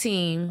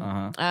 17,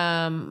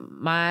 Uh-huh.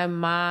 my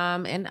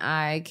mom and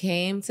I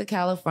came to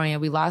California.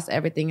 We lost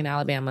everything in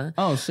Alabama.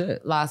 Oh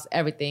shit. Lost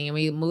everything. And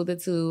we moved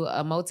into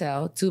a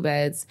motel, 2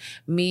 beds.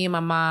 Me and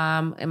my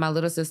mom and my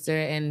little sister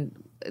and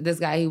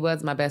this guy, he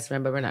was my best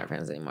friend, but we're not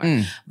friends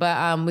anymore.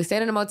 But we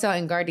stayed in a motel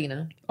in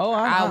Gardena. Oh,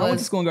 I went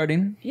to school in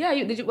Gardena. Yeah,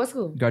 did you? What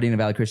school? Gardena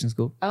Valley Christian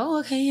School. Oh,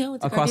 okay. Yeah, I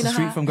went to Across the Gardena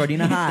street High. from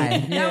Gardena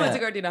High. Yeah, I went to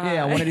Gardena High.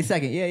 Yeah,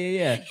 182nd.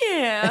 Yeah.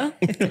 Yeah.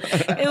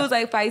 It was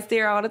like fights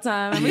there all the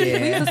time. We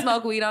used to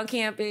smoke weed on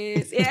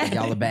campus. Yeah.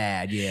 Y'all are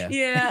bad. Yeah.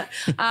 Yeah.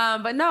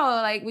 But no,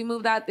 like we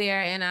moved out there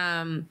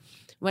and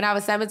when I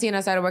was 17, I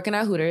started working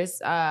at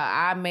Hooters.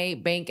 I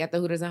made bank at the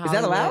Hooters in Is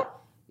Hollywood. that allowed?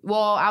 Well,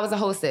 I was a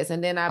hostess,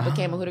 and then I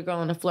became a Hooter girl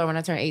on the floor when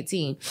I turned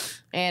 18.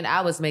 And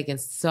I was making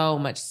so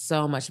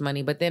much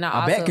money. But then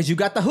I bet because you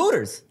got the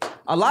Hooters.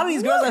 A lot of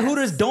these girls at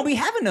Hooters don't be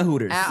having the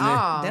Hooters. at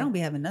all. They don't be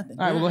having nothing.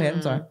 All right, well, go ahead.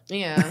 I'm sorry.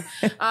 Yeah.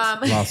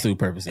 Lawsuit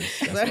purposes.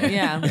 That's why.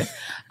 Yeah.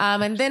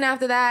 And then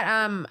after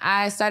that,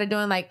 I started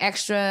doing like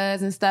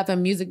extras and stuff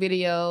and music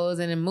videos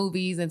and in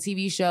movies and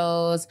TV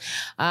shows.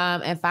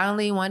 And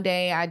finally one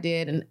day I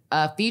did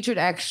a featured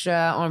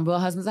extra on Real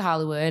Husbands of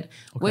Hollywood,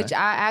 which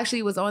I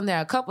actually was on there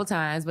a couple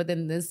times. But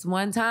then this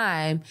one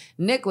time,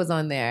 Nick was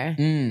on there.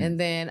 And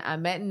then I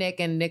met Nick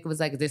and Nick was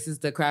like, this is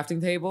the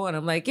crafting table. And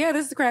I'm like, yeah,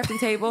 this is the crafting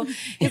table.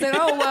 He's like,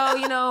 oh,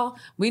 well,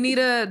 we need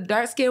a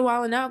dark skinned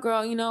wilding out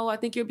girl. I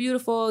think you're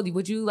beautiful.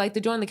 Would you like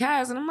to join the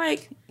cast? And I'm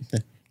like,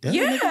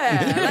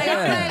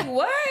 yeah. I'm like,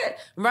 what?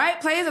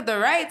 Right place at the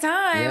right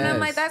time. And I'm Yes.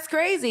 like, that's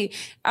crazy.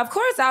 Of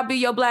course, I'll be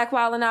your black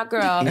wilding out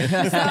girl.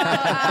 So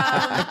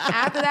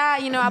after that,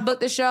 I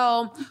booked the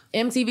show.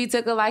 MTV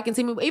took a liking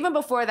to me. Even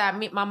before that,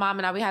 my mom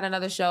and I, we had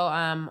another show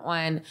on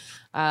on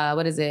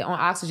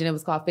Oxygen. It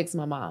was called Fix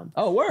My Mom.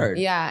 Oh, word.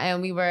 Yeah,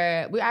 and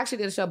we actually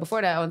did a show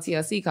before that on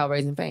TLC called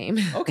Raising Fame.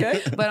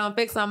 Okay. But on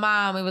Fix My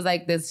Mom, it was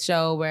like this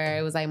show where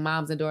it was like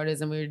moms and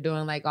daughters, and we were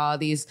doing like all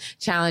these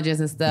challenges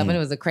and stuff, and it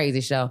was a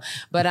crazy show.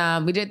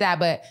 But we did that.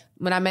 But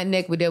when I met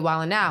Nick, we did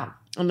Wildin' Out.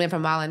 And then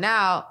from Wildin'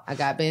 Out, I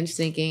got Binge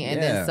Sinking,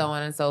 and then so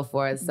on and so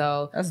forth.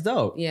 So That's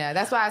dope. yeah,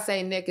 that's why I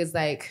say Nick is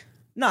like,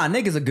 Nah,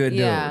 Nick is a good dude.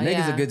 Yeah, Nick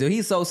is a yeah. good dude.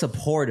 He's so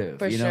supportive.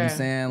 For you know what I'm sure.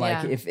 saying?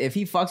 Like Yeah. if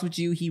he fucks with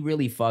you, he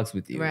really fucks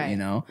with you. Right. You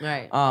know?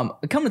 Right.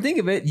 Come to think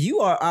of it, you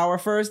are our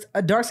first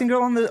dark skinned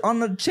girl on the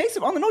No Chaser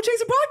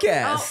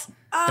podcast.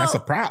 That's a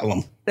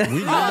problem. We need more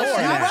of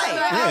that.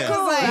 right. Yeah.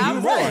 Cool. We I'm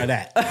need more of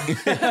that.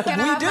 can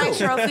I have my do.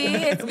 trophy?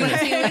 It's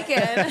BT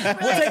weekend.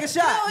 We'll take a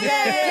shot.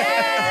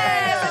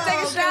 Yes, let's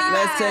take a shot.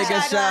 Let's take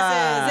a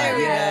shot. There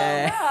we go.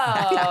 Yeah.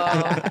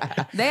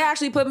 Oh. They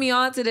actually put me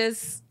on to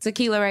this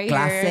tequila right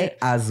Clase here.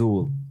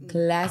 Azul.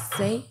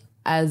 Clase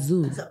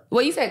Azul.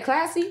 Well, you said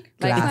classy?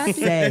 Like classy?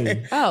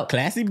 Clase. Oh.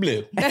 Classy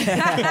blue.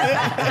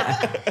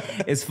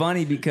 It's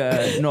funny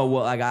because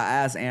I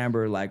asked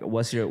Amber like,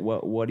 what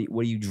do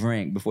you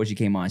drink before she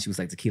came on? She was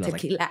like tequila. I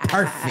was Tequila. like,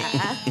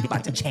 perfect.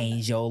 About to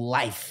change your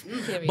life.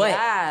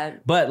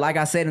 Period. But like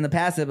I said in the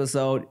past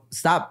episode,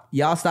 stop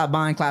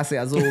buying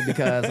Clase Azul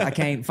because I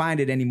can't find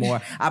it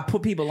anymore. I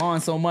put people on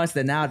so much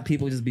that now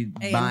people just be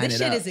And buying this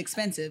it shit up. is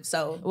expensive,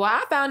 so Well,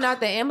 I found out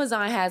that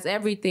Amazon has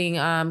everything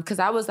because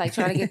I was like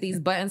trying to get these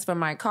buttons for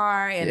my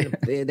car and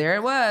there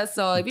it was.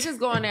 So if you just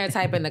go in there and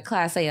type in the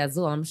Clase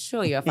Azul, I'm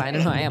sure you'll find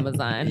it on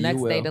Amazon. You Next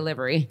day will.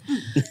 delivery.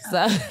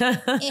 So,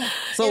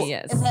 So-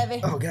 yes. it's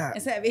heavy. Oh God.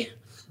 It's heavy.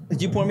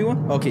 Did you pour me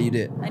one? Okay, you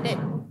did. I did.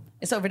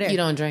 It's over there. You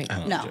don't drink.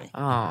 No.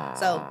 Oh.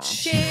 So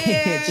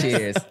cheers.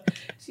 Cheers.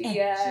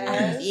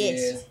 Yes.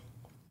 Yes.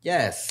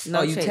 Yes. No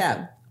oh, you chaser.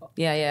 tap.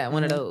 Yeah,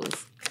 one of those.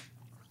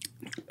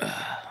 All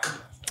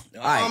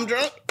right. I'm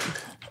drunk.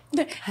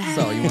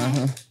 So you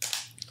want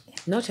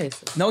No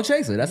chaser. No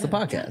Chaser? That's the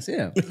podcast.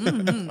 Yeah.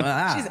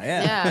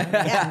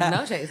 Yeah,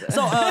 no chaser.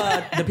 So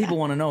the people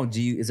want to know: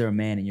 is there a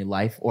man in your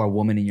life, or a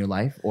woman in your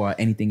life, or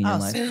anything in your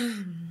life?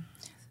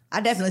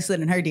 I definitely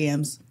slid in her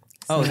DMs.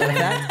 Oh, is that a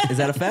fact? Is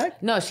that a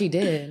fact? no, she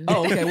did.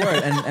 Oh, okay.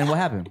 Word. And what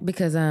happened?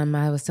 Because I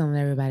was telling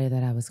everybody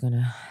that I was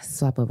gonna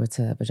swap over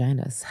to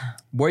vaginas.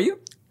 Were you?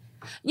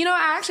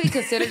 I actually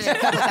considered it a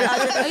couple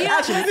times.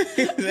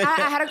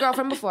 I had a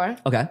girlfriend before,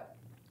 Okay.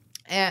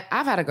 and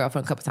I've had a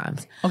girlfriend a couple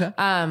times. Okay.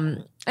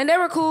 And they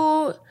were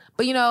cool,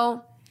 but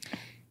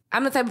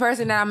I'm the type of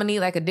person that I'm gonna need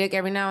like a dick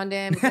every now and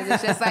then because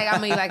it's just like I'm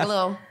gonna need like a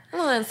little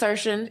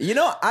insertion.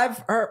 I've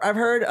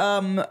heard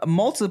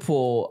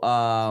multiple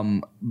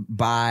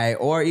bi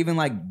or even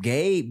like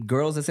gay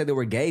girls that say they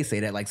were gay say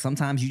that like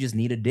sometimes you just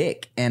need a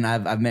dick, and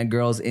I've met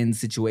girls in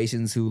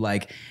situations who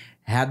like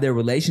have their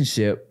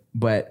relationship,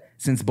 but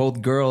since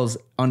both girls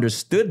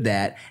understood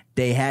that,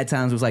 they had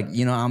times where it's like,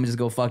 I'm gonna just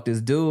go fuck this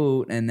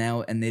dude, and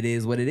it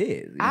is what it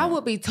is. I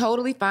would be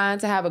totally fine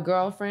to have a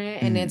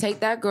girlfriend and then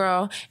take that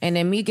girl and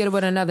then me get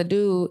with another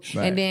dude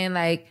Right. and then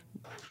like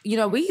you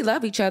know, we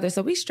love each other,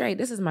 so we straight.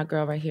 This is my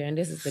girl right here, and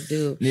this is the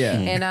dude. Yeah.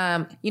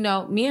 And you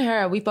know, me and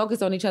her, we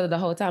focus on each other the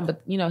whole time,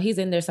 but you know, he's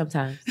in there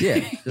sometimes.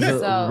 Yeah.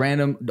 Just a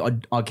random,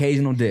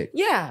 occasional dick.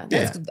 Yeah.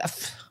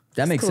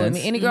 That makes cool sense.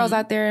 with me. Any girls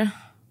out there?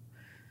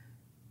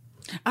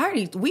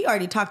 We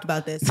already talked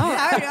about this.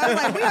 I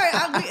was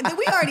like,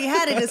 we already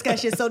had a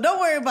discussion, so don't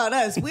worry about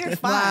us. We're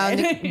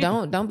fine.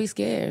 Don't be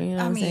scared. You know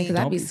what I'm saying?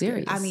 Because I'd be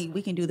serious. I mean,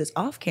 we can do this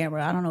off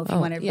camera. I don't know if you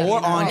want to.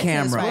 Or on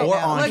camera. Or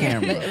on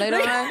camera.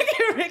 Later on. Look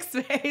at Rick's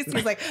face.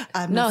 He's like,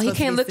 no, he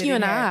can't look you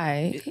in the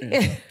eye.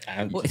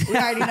 We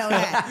already know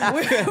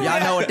that. Y'all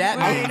know what that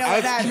means. We already know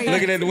what that means.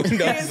 Looking at the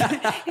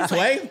window.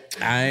 Sway,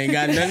 I ain't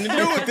got nothing to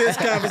do with this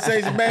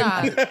conversation,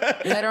 baby.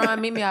 Later on,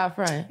 meet me out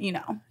front. You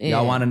know.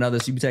 Y'all want another?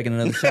 She be taking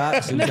another shot.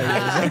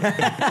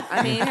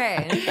 I mean,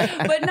 hey.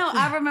 But no,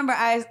 I remember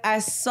I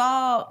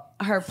saw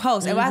her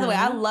post. And by the way,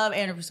 I love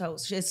Andrew's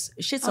post. Shit's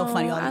so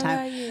funny all the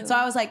time. So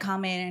I was like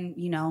commenting,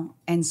 you know,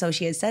 and so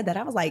she had said that.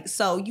 I was like,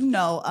 so you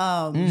know,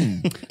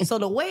 so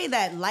the way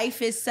that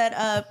life is set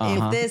up,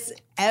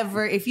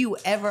 if you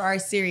ever are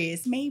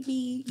serious,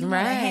 maybe you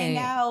want to hang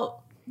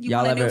out. You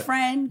want a new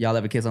friend. Y'all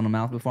ever kiss on the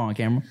mouth before on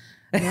camera?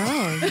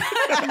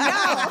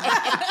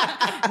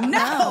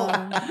 No.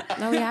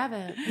 No, we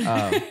haven't.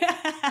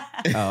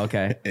 Oh,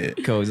 okay.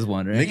 Cool. Just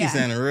wondering. Nikki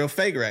sounding real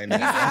fake right now.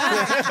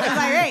 I was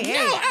like, hey,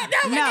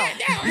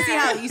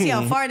 no. You see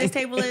how far this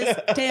table is,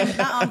 Tim?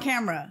 Not on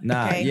camera.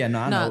 Nah, okay? yeah,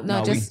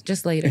 no,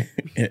 just later.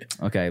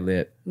 Okay,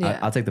 lit. Yeah.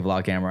 I'll take the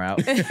vlog camera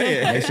out.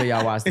 Make sure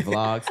y'all watch the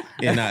vlogs.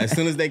 Yeah, nah, as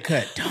soon as they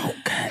cut,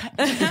 don't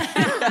cut.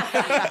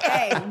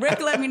 Hey,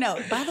 Rick, let me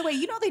know. By the way,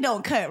 you know they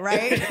don't cut,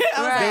 right?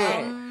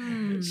 Right.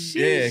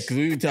 Yeah, because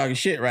we were talking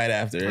shit right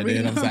after, and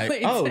then I was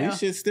like, "Oh, this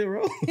shit's still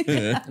rolling."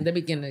 They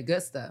be getting the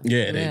good stuff.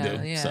 Yeah, they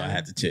do. Yeah. So I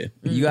had to chill.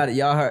 You got it.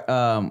 Y'all heard.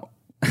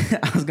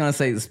 I was gonna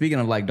say, speaking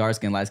of like dark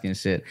skin, light skin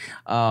shit.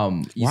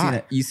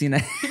 You seen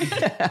that?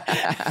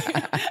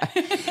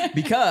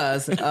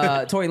 Because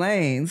Tory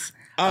Lanez.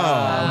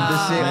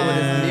 The shit with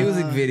his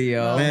music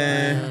video.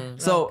 Man.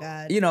 So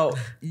you know,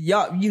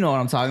 y'all, you know what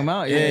I'm talking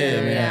about.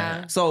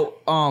 Yeah. So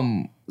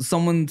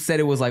someone said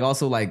it was like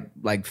also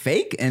like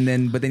fake, but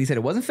then he said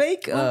it wasn't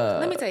fake.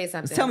 Let me tell you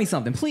something. Tell me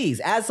something, please.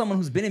 As someone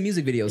who's been in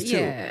music videos too.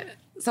 Yeah.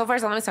 So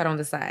first of all, let me start on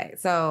the side.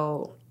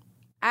 So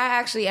I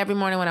actually, every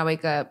morning when I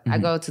wake up, I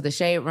go to the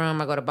Shade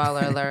Room, I go to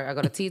Baller Alert, I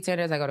go to Tea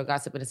Tenders, I go to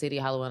Gossip in the City,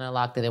 Hollywood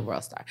Unlocked, and then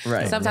World Star.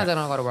 Right. Sometimes I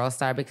don't go to World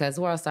Star because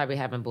World Star be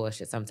having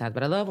bullshit sometimes,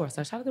 but I love World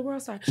Star. Shout out to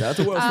World Star. Shout out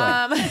to World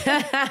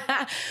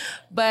Star.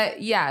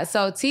 But yeah,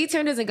 so Tea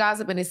Tenders and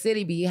Gossip in the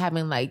City be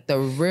having like the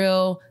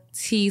real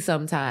tea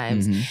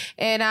sometimes.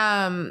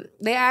 And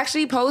they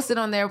actually posted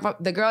on there,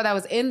 the girl that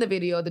was in the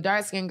video, the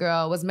dark-skinned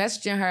girl, was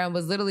messaging her and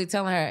was literally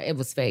telling her it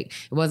was fake.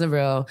 It wasn't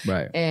real.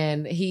 Right.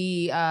 And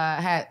he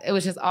it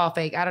was just all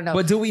fake. I don't know.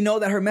 But do we know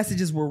that her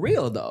messages were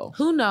real though?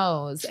 Who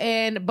knows?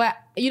 But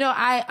you know,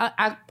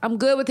 I'm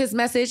good with his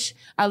message.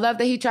 I love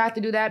that he tried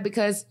to do that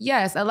because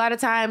yes, a lot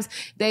of times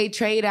they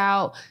trade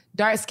out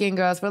dark-skinned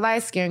girls for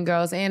light-skinned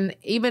girls. And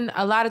even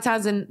a lot of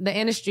times in the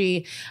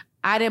industry,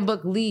 I didn't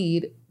book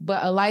lead,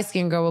 but a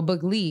light-skinned girl will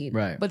book lead.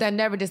 Right. But that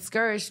never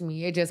discouraged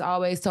me. It just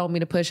always told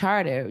me to push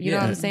harder. You know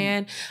what I'm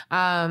saying?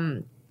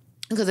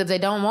 Because if they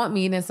don't want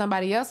me, then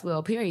somebody else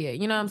will, period.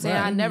 You know what I'm saying?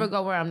 Right. I never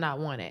go where I'm not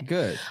wanted.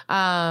 Good.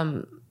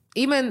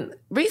 Even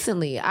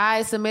recently,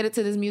 I submitted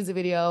to this music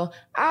video.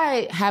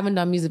 I haven't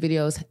done music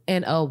videos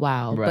in a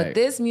while. Right. But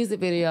this music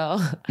video,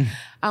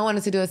 I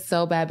wanted to do it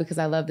so bad because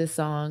I love this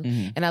song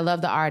and I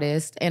love the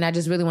artist and I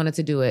just really wanted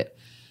to do it.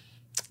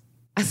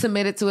 I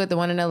submitted to it, the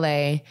one in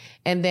LA,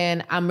 and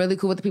then I'm really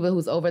cool with the people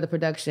who's over the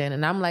production.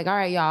 And I'm like, all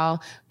right,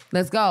 y'all,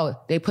 let's go.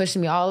 They pushed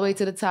me all the way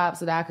to the top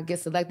so that I could get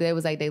selected. It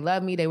was like, they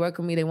love me, they work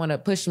with me, they want to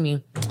push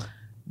me.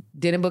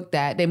 Didn't book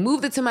that. They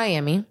moved it to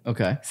Miami.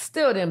 Okay.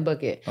 Still didn't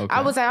book it. Okay.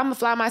 I was like, I'm gonna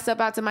fly myself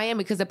out to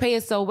Miami because they're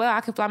paying so well,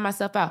 I can fly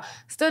myself out.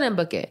 Still didn't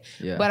book it.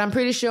 Yeah. But I'm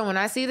pretty sure when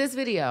I see this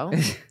video,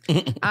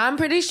 I'm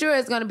pretty sure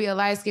it's gonna be a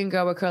light-skinned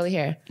girl with curly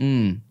hair.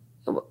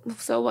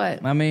 So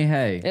what? I mean,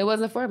 hey, It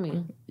wasn't for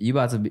me. you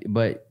about to be,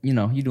 but you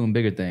know, you doing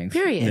bigger things.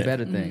 Period. And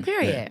better things.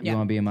 Period. You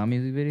want to be in my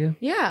music video?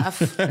 Yeah.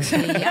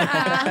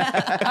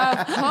 Yeah.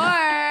 Of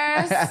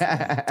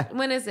course.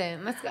 When is it?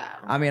 Let's go.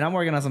 I mean, I'm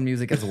working on some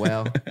music as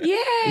well. Yay.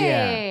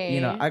 Yeah.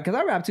 You know, because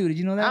I rap too. Did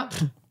you know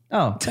that?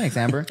 Oh, thanks,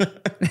 Amber.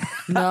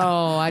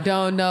 No, I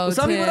don't know.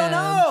 Some people don't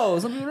know.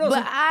 Some people don't know.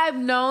 But I've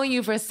known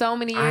you for so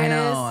many years. I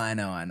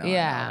know.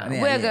 Yeah. I know.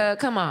 Wigga,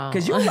 come on.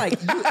 Because you were like,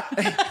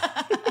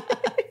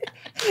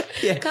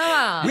 yeah. Come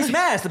on. We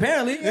smashed,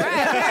 apparently.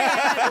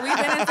 Right. We've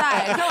been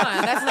inside. Come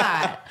on. That's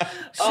not.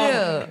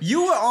 Shoot.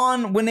 You were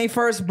on when they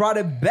first brought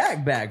it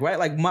back, right?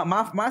 Like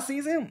my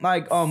season,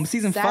 like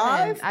season 7.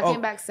 5. I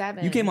came back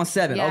 7. You came on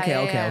 7. Yeah, okay,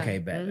 yeah. okay,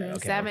 bet.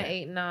 Okay, 7, okay.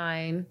 8,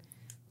 9.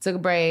 Took a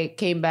break.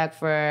 Came back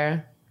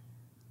for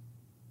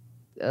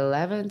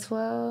 11,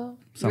 12.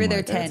 You were there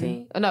like that.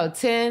 10. Oh, no,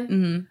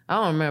 10. I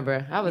don't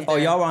remember. I was. Oh,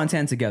 there. y'all were on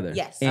 10 together.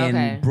 Yes. In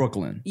Okay.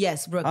 Brooklyn.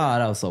 Yes, Brooklyn. Oh,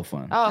 that was so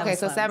fun. Oh, That okay. was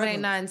So fun. 7, 8,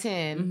 Brooklyn. 9,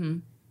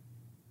 10.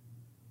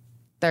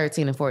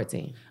 13 and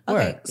 14.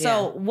 Okay, Word.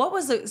 so what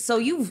was the? So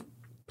you've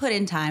put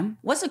in time.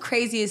 What's the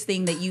craziest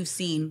thing that you've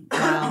seen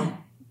while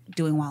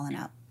doing Wildin'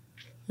 Out?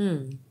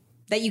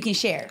 That you can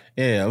share.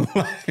 Yeah.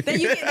 That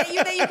you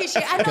can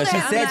share. I know Because she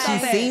that said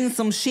she's seen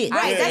some shit.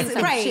 Right, that's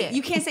some right. shit.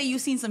 You can't say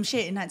you've seen some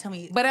shit and not tell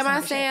me. But am some I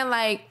shit. saying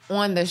like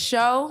on the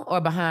show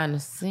or behind the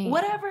scenes?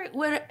 whatever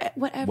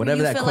Whatever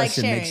you that feel like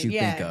question sharing? makes you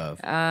yeah. think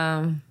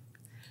of.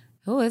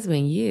 Oh, it's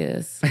been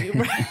years.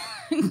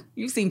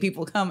 You've seen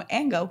people come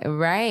and go.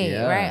 Right,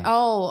 Yeah. right.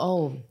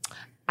 Oh,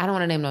 I don't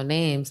want to name no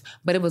names,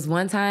 but it was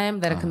one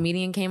time that a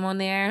comedian came on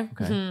there,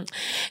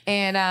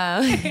 and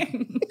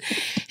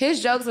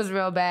his jokes was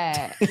real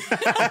bad,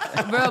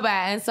 real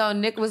bad. And so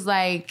Nick was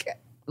like,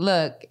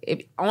 "Look,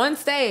 if on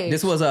stage,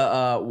 This was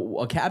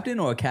a captain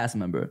or a cast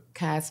member?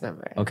 cast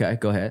member Okay,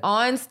 go ahead.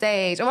 on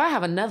stage. Oh, I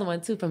have another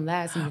one too from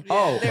last season.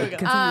 Oh, there we go.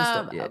 Continue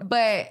the story. Yeah.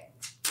 But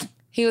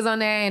he was on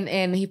there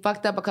and he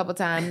fucked up a couple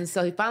times. And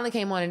so he finally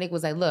came on and Nick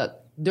was like, look,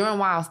 during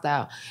Wild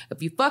Style,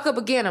 if you fuck up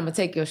again, I'm going to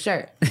take your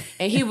shirt.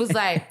 And he was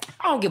like,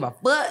 I don't give a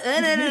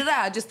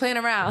fuck. Just playing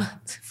around.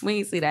 We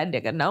ain't see that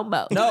nigga no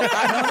more. No.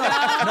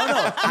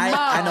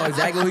 I know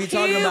exactly who you're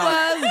talking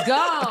about. He was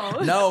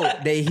gone. No,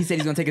 he said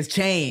he's gonna take his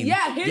chain.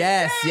 Yeah, his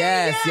yes, chain,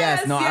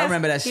 yes. No, I yes.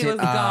 remember that He shit.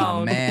 was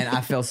gone. Man,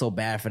 I felt so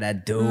bad for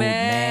that dude,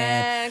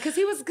 man. Because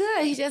he was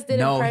good. He just did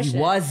No, impression. he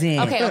wasn't.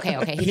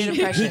 Okay. He did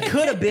impression. He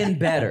could have been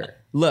better.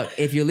 Look,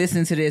 if you're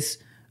listening to this,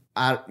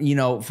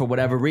 for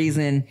whatever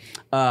reason,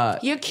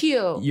 You're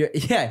cute.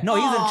 he's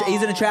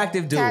an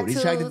attractive dude. He's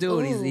an attractive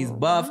dude. He's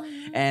buff,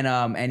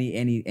 and he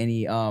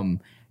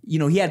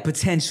he had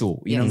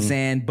potential. You know what I'm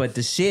saying? But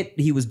the shit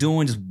he was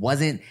doing just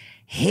wasn't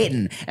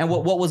hitting. And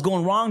what was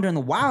going wrong during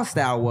the Wild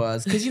Style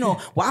was because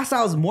Wild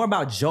Style is more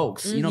about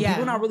jokes. People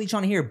are not really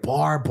trying to hear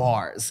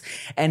bars.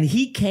 And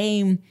he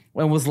came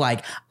and was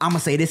like, "I'm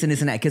gonna say this and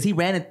this and that," because he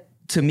ran it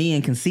to me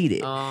and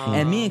conceded.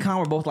 And me and Con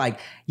were both like,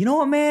 you know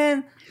what,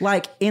 man?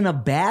 Like in a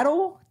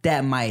battle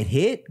that might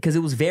hit, because it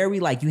was very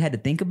like you had to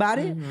think about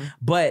it.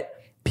 But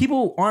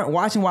people aren't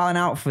watching Wildin'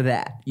 Out for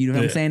that. You know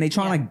what I'm saying? They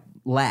trying to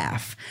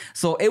laugh.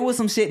 So it was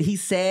some shit he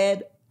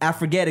said. I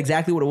forget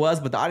exactly what it was,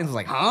 but the audience was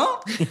like, huh?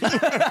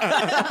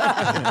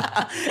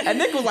 And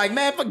Nick was like,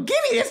 man, forgive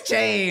me this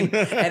chain.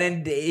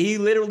 And then he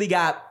literally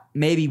got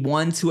maybe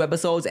 1-2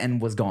 episodes and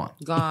was gone.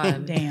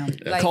 Gone. Damn.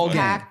 Like Cold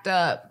game. packed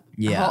up.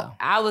 Yeah.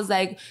 I was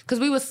like, because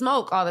we would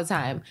smoke all the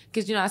time.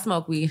 Because, I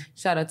smoke weed.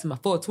 Shout out to my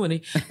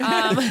 420.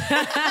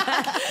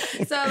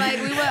 So,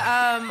 like, we would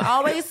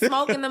always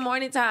smoke in the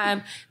morning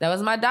time. That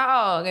was my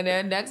dog. And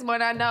then next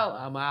morning, I know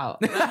I'm out.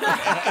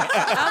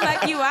 I'm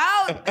like, you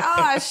out?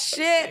 Oh,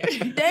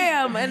 shit.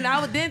 Damn. And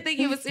I didn't think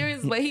he was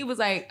serious, but he was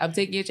like, I'm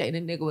taking your chain.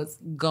 And the nigga was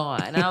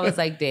gone. And I was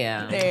like,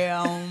 damn.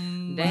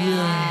 Damn.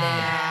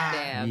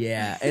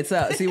 Yeah, it's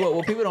see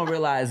what people don't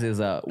realize is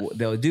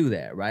they'll do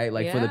that, right?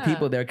 Like for the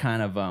people they're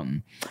kind of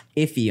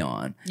iffy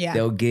on,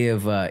 they'll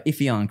give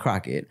iffy on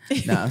Crockett.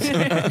 Nah, for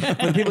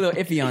the people they're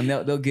iffy on,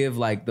 they'll give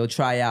they'll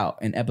try out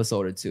an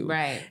episode or two,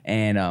 right?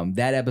 And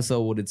that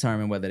episode will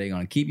determine whether they're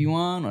gonna keep you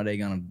on or they're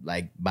gonna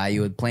buy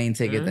you a plane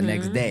ticket the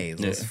next day.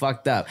 So it's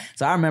fucked up.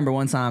 So I remember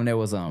one time there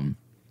was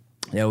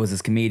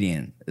this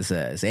comedian,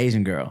 this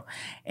Asian girl,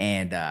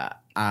 and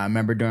I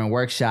remember during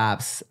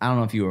workshops, I don't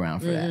know if you were around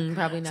for that.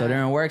 Probably not. So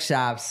during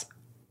workshops,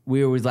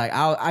 we were like,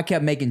 I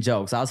kept making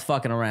jokes. I was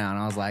fucking around.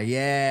 I was like,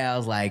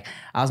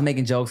 I was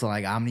making jokes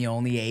like, I'm the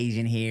only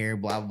Asian here,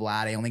 blah, blah,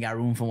 blah. They only got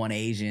room for one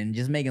Asian.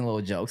 Just making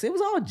little jokes. It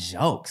was all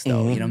jokes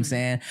though, you know what I'm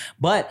saying?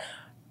 But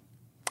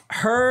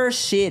her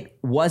shit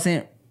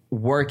wasn't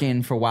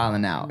working for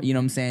Wildin' Out. You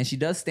know what I'm saying? She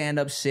does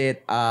stand-up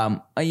shit.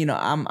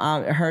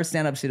 Her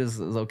stand-up shit is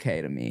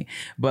okay to me.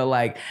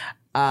 But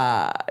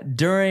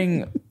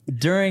during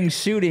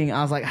shooting,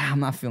 I was like, I'm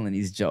not feeling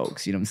these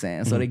jokes. You know what I'm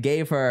saying? So they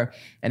gave her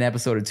an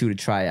episode or two to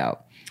try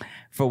out.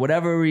 For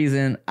whatever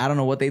reason, I don't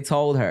know what they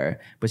told her,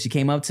 but she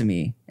came up to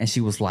me and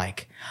she was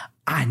like,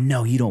 I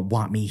know you don't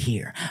want me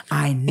here.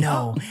 I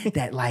know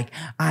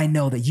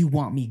that you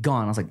want me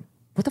gone. I was like,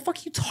 what the fuck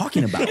are you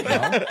talking about, bro?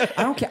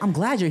 I don't care. I'm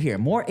glad you're here.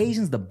 More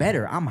Asians, the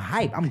better. I'm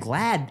hype. I'm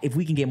glad if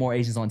we can get more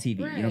Asians on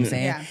TV. Right. You know what I'm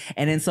saying? Yeah.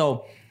 And then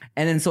so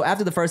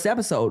after the first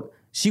episode,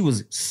 she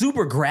was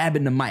super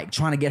grabbing the mic,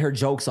 trying to get her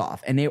jokes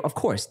off. And they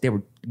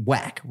were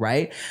whack,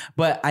 right?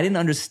 But I didn't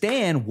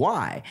understand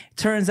why.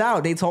 Turns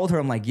out they told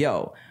her,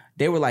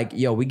 they were like,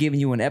 we giving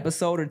you an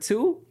episode or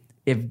two.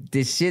 If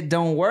this shit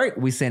don't work,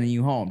 we sending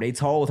you home. They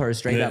told her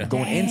straight up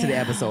going into the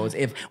episodes,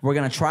 if we're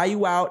gonna try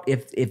you out,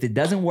 if it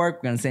doesn't work,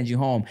 we're gonna send you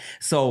home.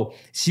 So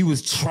she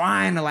was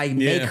trying to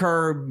make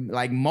her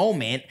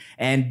moment,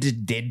 and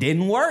it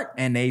didn't work,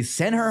 and they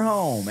sent her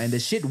home, and the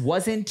shit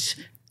wasn't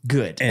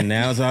good. And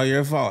now it's all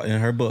your fault in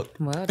her book.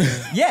 Well,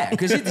 yeah,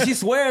 because she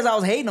swears I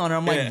was hating on her.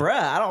 I'm like, bruh,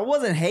 I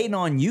wasn't hating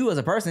on you as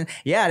a person.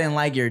 Yeah, I didn't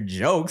like your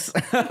jokes.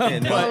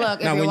 Well,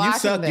 look, now when you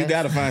suck, this, you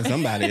got to find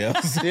somebody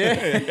else.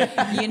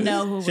 You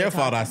know who. It's your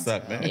fault I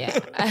suck, man. Yeah.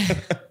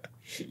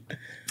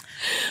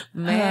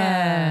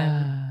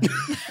 Man.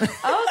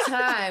 Old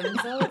times.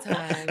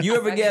 You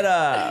ever get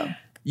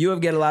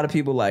a lot of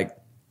people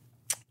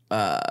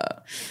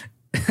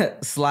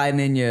sliding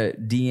in your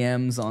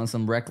DMs on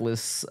some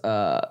reckless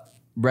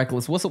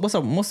reckless? What's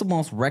the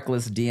most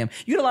reckless DM?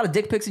 You get a lot of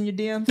dick pics in your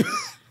DMs?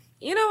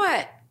 You know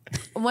what?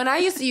 When I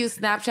used to use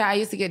Snapchat, I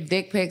used to get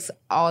dick pics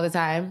all the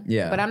time.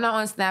 Yeah. But I'm not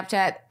on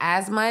Snapchat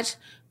as much.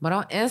 But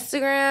on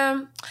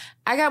Instagram,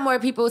 I got more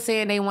people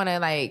saying they want to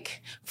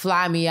like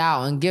fly me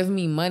out and give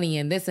me money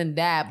and this and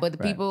that. But the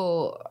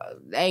people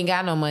ain't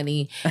got no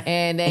money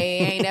and they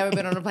ain't never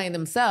been on a plane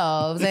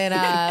themselves. And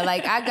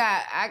like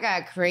I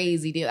got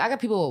crazy deals. I got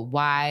people with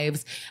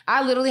wives.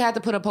 I literally had to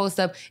put a post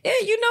up.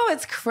 You know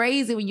it's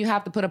crazy when you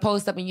have to put a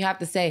post up and you have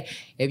to say,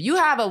 if you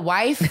have a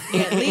wife,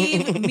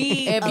 Leave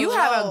me if you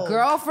have a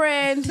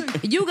girlfriend,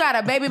 you got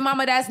a baby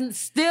mama that's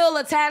still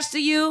attached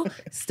to you,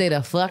 stay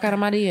the fuck out of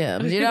my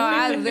DMs. You know,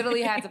 I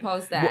literally had to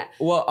post that.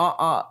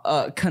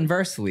 Well,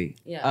 conversely,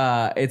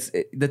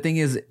 the thing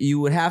is, you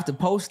would have to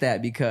post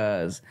that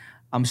because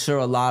I'm sure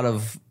a lot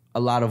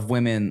of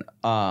women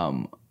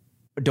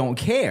don't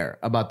care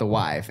about the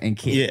wife and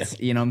kids.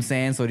 Yeah. You know what I'm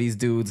saying? So these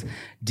dudes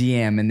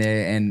DM and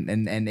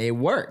it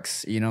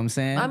works. You know what I'm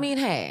saying? I mean,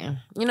 hey,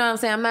 you know what I'm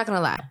saying? I'm not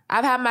gonna lie.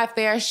 I've had my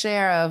fair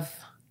share of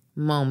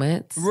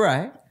moments.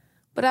 Right.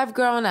 But I've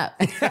grown up.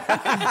 Hey,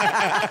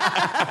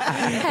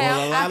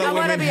 Well, a lot of I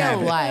want to women be a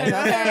haven't. wife,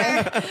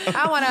 okay?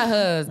 I want a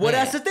husband. Well,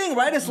 that's the thing,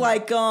 right? It's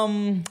like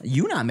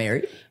you not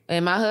married.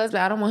 And my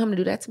husband, I don't want him to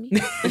do that to me.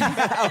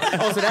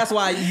 Oh, so that's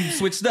why you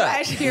switched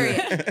up.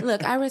 Period.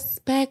 Look, I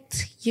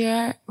respect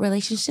your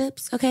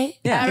relationships, okay?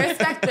 Yeah. I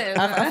respect them.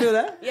 I feel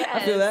that. I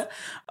Yes. feel that.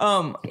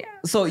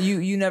 So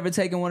you never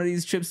taken one of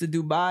these trips to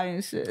Dubai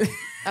and shit?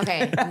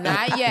 Okay,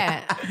 not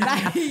yet.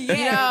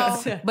 You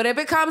know, but if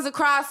it comes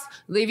across,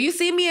 if you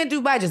see me in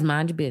Dubai, just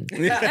mind your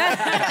business.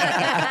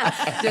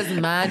 Just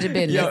mind your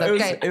business, Yo,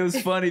 okay? it was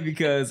funny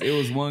because it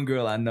was one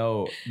girl I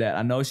know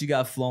she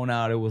got flown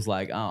out. It was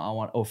like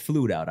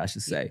flued out, I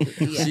should say.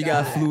 Yeah. She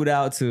got flued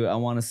out to, I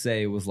want to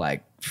say it was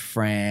like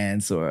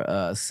France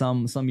or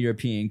some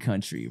European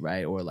country,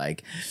 right? Or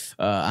like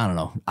I don't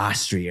know,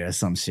 Austria or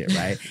some shit,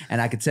 right? And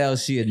I could tell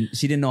she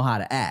didn't know how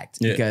to act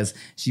because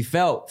she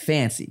felt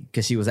fancy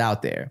because she was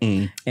out there.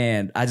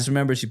 And I just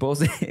remember she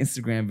posted an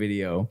Instagram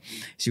video.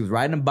 She was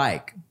riding a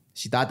bike.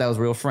 She thought that was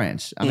real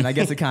French. I mean, I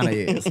guess it kind of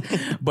is,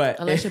 but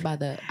Unless you're by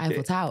the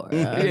Eiffel Tower.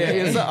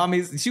 I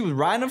mean, she was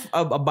riding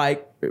a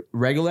bike,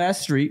 regular ass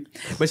street,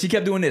 but she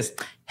kept doing this.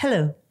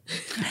 Hello.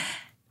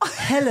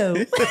 Hello.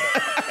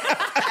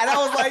 And I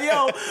was like,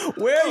 yo,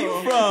 where are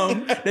you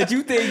from that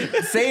you think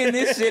saying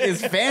this shit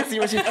is fancy?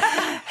 Or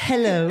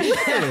hello.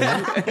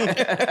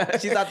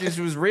 She thought this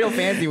was real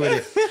fancy with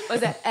it.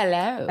 What's that?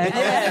 Hello.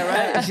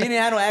 Yeah, right. She didn't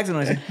have no accent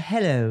on it. She said,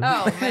 hello.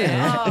 Oh,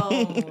 man.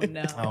 Oh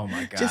no. Oh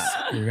my God. Just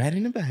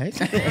riding the bike.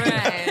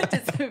 Right.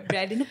 Just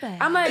right in the back.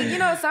 I'm like, you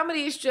know, some of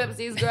these trips,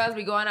 these girls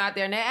be going out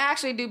there and they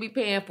actually do be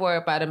paying for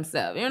it by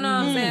themselves. You know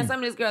what I'm saying? Some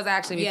of these girls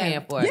actually be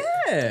paying for it.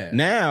 Yeah.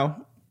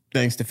 Now,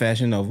 thanks to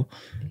Fashion Nova,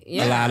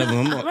 a lot of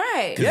them,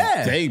 Right.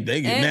 Yeah. they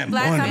getting And that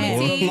Black money, Diamond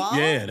boy. Tea.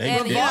 Yeah, they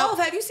And get. Revolve,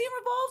 have you seen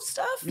Revolve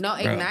stuff? No,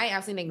 Ignite.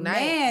 I've seen Ignite.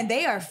 Man,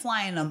 they are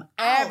flying them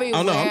out. Everywhere.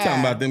 Oh no, I'm talking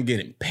about them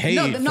getting paid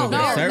for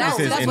their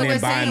services that's and what then we're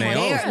buying saying. their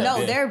own stuff. No,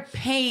 Yeah. they're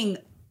paying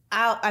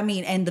out. I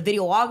mean, and the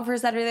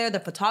videographers that are there, the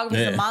photographers,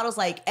 Yeah. the models,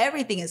 like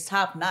everything is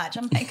top notch.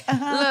 I'm like,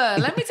 Look,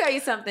 let me tell you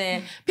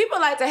something. People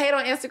like to hate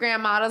on Instagram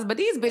models, but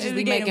these bitches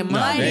be making getting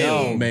money. They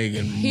money.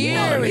 making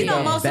Period. money. you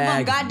know, most of them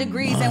Bag got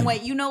degrees money. and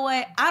wait, you know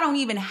what? I don't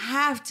even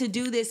have to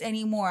do this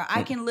anymore.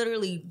 I can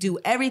literally do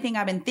everything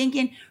I've been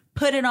thinking,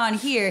 put it on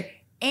here,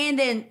 and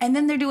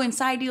then they're doing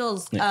side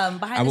deals behind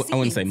the scenes. I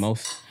wouldn't say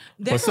most.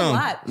 There's For some, a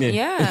lot.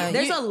 Yeah.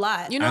 There's a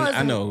lot. You know, I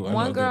there's know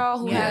one girl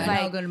who yeah, has I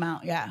know a like good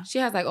amount. Yeah. she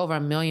has like over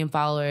 1 million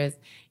followers,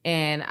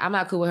 and I'm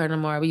not cool with her no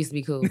more. We used to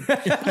be cool.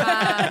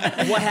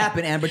 What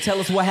happened, Amber? Tell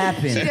us what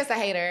happened. She's just a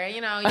hater, you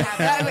know. You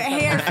have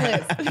Hair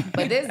flips.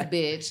 but this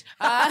bitch,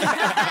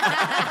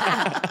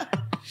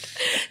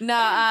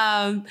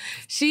 no,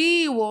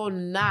 she will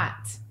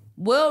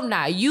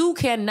not. You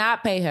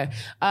cannot pay her.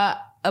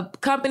 A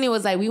company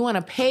was like, we want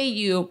to pay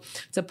you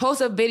to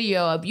post a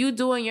video of you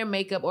doing your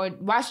makeup or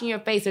washing your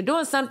face or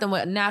doing something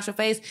with a natural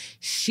face.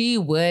 She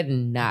would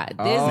not.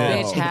 This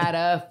bitch had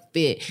a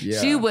fit.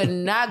 Yeah. She would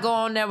not go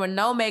on there with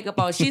no makeup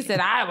on. She said,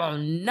 I will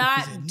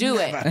not do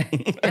it.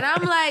 And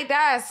I'm like,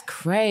 that's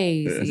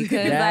crazy.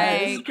 Because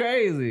That's like,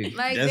 crazy.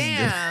 like That's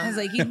damn. I was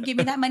like, you can give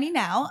me that money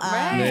now.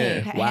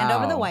 Right. Hand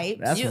over the Wow. wipes.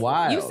 That's you,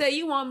 wild. You say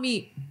you want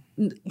me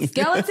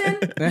skeleton?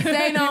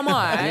 Say no more.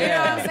 You know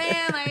what I'm saying?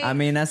 Like, I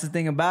mean, that's the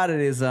thing about it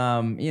is,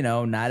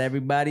 not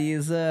everybody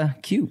is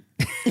cute.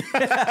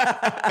 say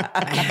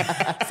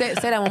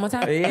that one more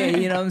time. Yeah,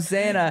 you know what I'm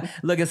saying?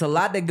 Look, it's a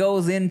lot that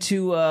goes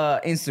into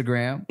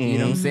Instagram. You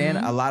know what I'm saying?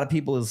 A lot of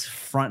people is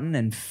fronting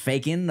and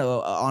faking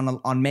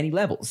on many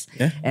levels.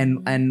 Yeah.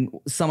 And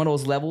some of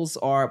those levels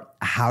are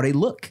how they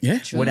look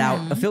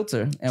without a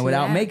filter and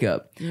without that.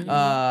 makeup.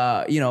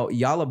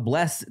 Y'all are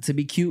blessed to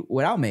be cute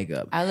without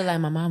makeup. I look like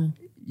my mama.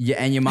 Yeah,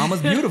 and your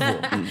mama's beautiful.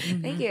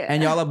 Thank you.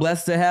 And y'all are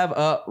blessed to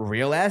have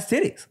real ass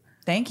titties.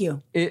 Thank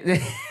you. True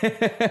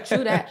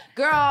that.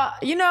 Girl,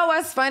 you know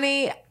what's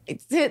funny?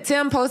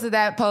 Tim posted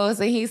that post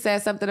and he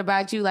said something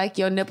about you like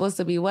your nipples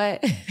to be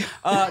what? No.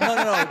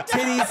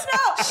 Titties.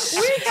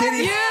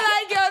 Titties. You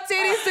like your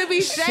titties to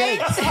be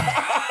shaped.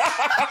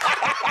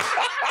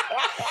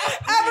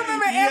 I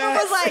remember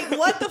Amber was like,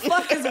 what the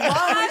fuck is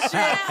wrong with you?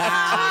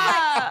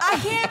 I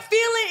can't feel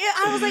it.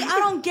 I was like, I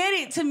don't get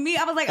it. To me,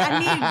 I was like, I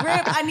need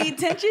grip. I need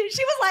tension.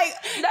 She was like,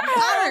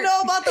 I don't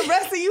know about the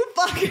rest of you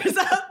fuckers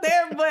out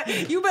there,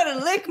 but you better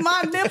lick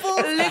my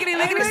nipples. Lickety,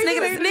 lickety,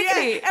 snickety,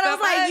 snickety. And I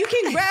was like, you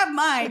can grab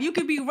mine. You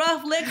can be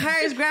rough, lick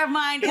hers, grab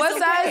mine. It's what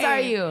size okay. are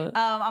you?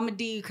 I'm a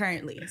D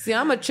currently. See,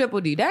 I'm a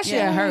triple D. That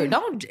shit hurt.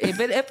 Don't if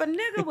a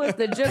nigga was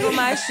to jiggle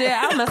my shit,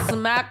 I'ma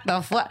smack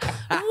the fuck.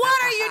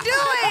 What are you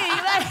doing?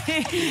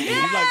 Like, You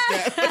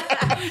like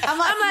that? I'm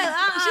like,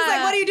 she's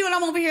like, what are you doing?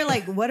 I'm over here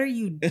like, what are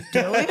you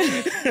doing?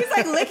 He's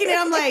like licking it.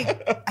 I'm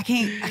like, I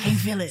can't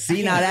feel it.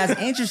 See, now that's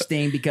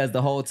interesting because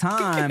the whole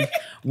time,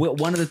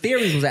 one of the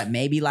theories was that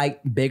maybe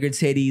like bigger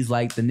titties,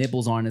 like the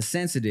nipples aren't as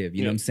sensitive.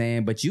 You know what I'm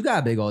saying? But you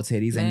got big old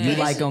titties and you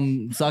like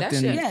them sucked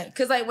in. Yeah,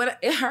 because like when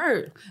it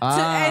hurt.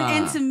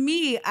 And to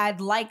me,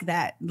 I'd like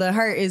that. The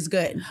hurt is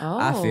good. Oh,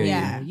 I feel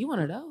yeah. You one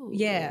of those?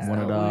 Yeah. One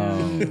of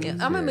those. Yeah,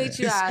 I'm gonna meet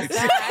you outside.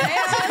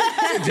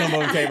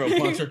 Jumbo cable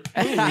puncher.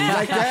 You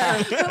like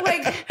that? But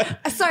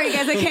like, sorry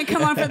guys, I can't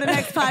come on for the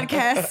next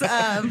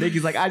podcast.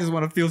 Nikki's like, I just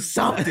want to feel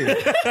something.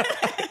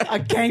 I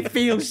can't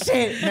feel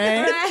shit,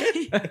 man.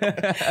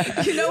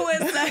 Right? You know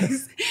what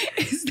sucks?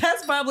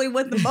 That's probably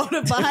what the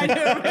motive behind it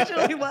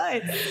originally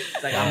was.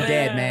 It's like, I'm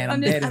dead, man.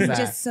 I'm dead I'm inside.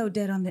 just so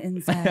dead on the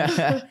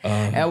inside.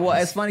 And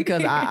well, it's funny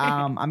because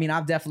I mean,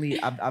 I've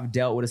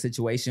dealt with a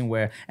situation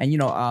where, and you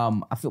know,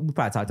 I feel we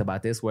probably talked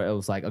about this where it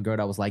was like a girl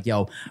that was like,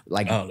 yo,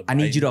 like I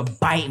need you to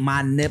bite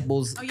my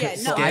nipples. Oh yeah,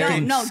 so no, I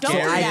can, don't do so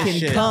I that.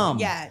 can come.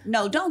 Yeah,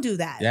 no, don't do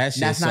that. That shit's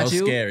That's so not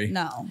you? scary.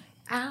 No.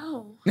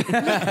 Ow.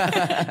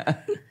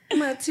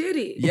 My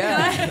titty.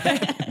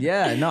 Yeah,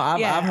 yeah. No,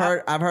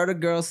 I've heard a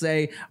girl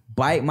say,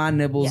 "Bite my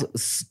nipples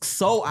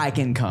so I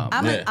can come."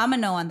 I'm a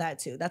no on that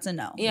too. That's a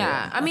no.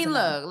 Yeah. I mean,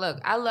 look,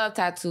 I love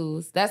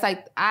tattoos. That's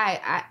like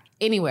I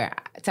anywhere.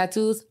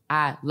 Tattoos,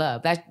 I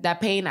love.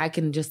 That pain I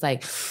can just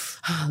like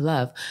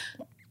love.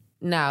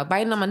 Now,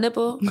 biting on my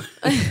nipple.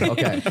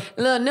 Okay.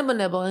 Little nibble.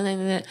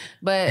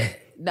 But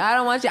I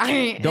don't want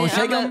you. Don't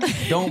shake them.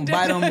 Don't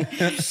bite them.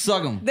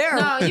 Suck them.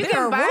 No, you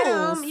can bite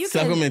them. You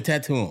Suck can them and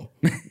tattoo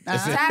them.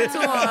 tattoo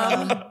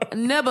them,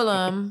 nibble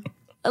them,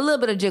 a little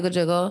bit of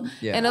jiggle,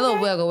 and a little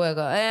wiggle. You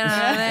know what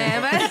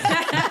I'm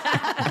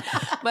saying?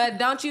 But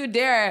don't you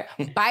dare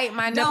bite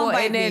my nipple Don't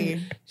bite and then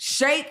me.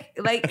 shake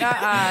like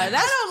I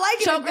don't like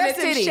an choke the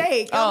aggressive titty.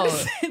 shake.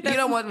 Oh, you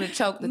don't want me to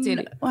choke the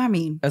titty. Well, I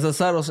mean, It's a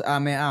subtle. I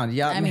mean, I don't.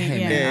 Y'all, I mean, hey,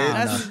 yeah. man, I don't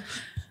That's- know.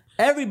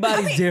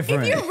 Everybody's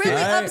different. if you're really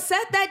right?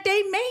 upset that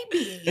day,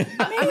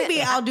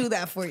 maybe I'll do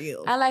that for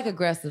you. I like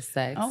aggressive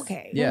sex.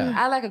 Okay. Yeah.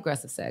 I like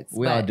aggressive sex.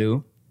 We all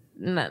do.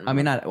 I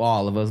mean, not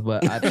all of us,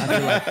 but I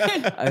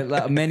feel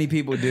like many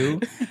people do.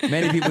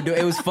 Many people do.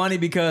 It was funny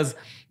because,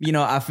 you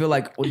know, I feel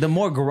like the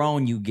more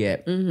grown you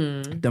get,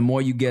 the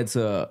more you get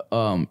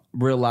to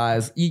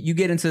realize you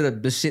get into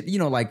the shit, you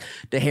know, like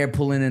the hair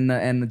pulling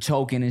and the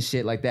choking and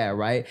shit like that,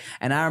 right?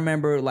 And I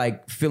remember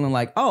like feeling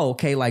like, oh,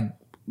 okay, like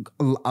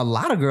a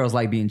lot of girls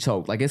like being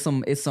choked. Like it's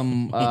some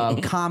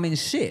common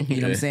shit.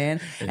 You know what I'm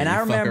saying? And I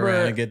you fuck around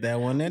remember and get that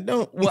one that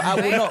don't. Well,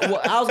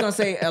 I was gonna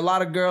say a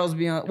lot of girls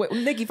being. Wait,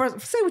 Nikki,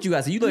 first say what you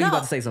guys say. You look like you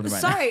about to say something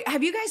right now. Sorry,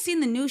 have you guys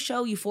seen the new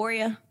show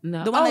Euphoria?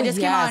 No. The one that just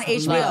came out on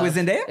HBO. With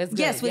Zendaya? It's good,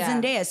 Yes, with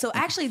yeah. Zendaya. So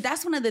actually,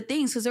 that's one of the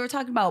things because they were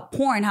talking about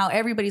porn, how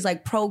everybody's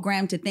like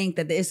programmed to think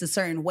that it's a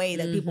certain way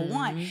that people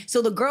want.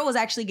 So the girl was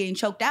actually getting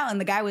choked out,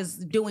 and the guy was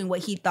doing what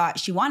he thought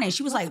she wanted.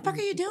 She was like, What the fuck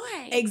are you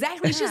doing?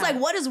 Exactly. She's like,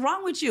 what is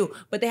wrong with you?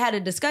 But they had a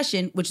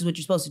discussion, which is what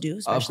you're supposed to do,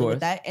 especially course. with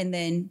that. And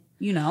then,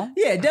 you know.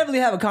 Yeah, definitely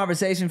have a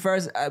conversation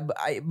first.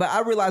 But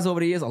I realized over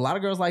the years, a lot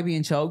of girls like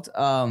being choked.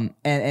 And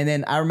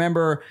then I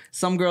remember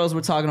some girls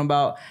were talking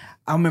about.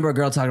 I remember a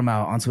girl talking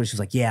about on Twitch. She was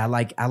like, "Yeah,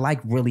 I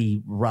like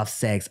really rough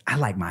sex. I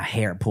like my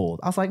hair pulled."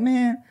 I was like,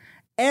 "Man,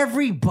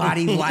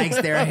 everybody likes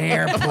their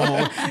hair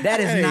pulled. That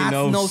is Ain't not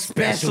no no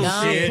special special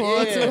Don't shit."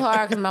 pull too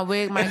hard because my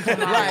wig might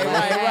come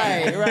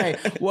out.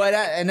 Right. Well,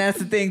 and that's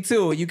the thing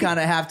too. You kind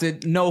of have to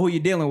know who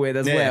you're dealing with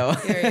as well.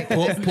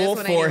 Pull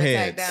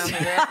foreheads.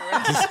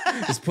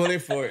 Just pull it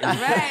forward.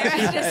 Right.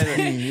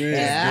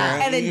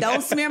 And then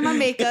don't smear my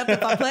makeup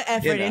if I put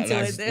effort Yeah, into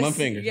that's it. my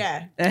finger.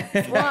 Yeah.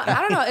 Well,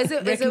 I don't know. Is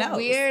Rick it knows.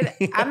 weird?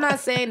 I'm not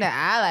saying that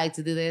I like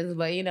to do this,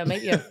 but you know,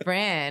 maybe a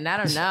friend. I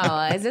don't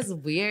know. It's just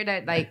weird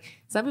that like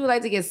some people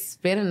like to get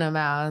spit in their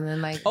mouth and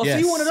then like Oh, so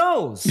you one of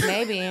those?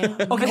 maybe.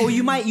 Okay, well,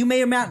 you may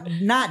or may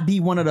not be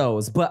one of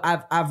those, but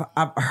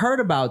I've heard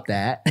about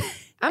that.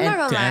 I'm not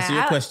gonna To lie. answer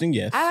your question,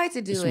 yes. I like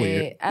to do It's it.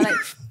 weird. I like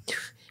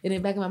in the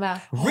back of my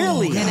mouth.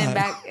 Really? And then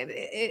back.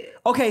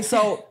 Okay,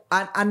 so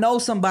I know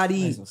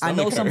somebody. I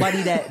know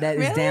somebody that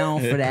is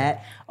down for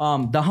that.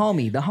 The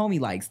homie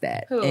likes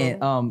that. Who?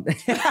 And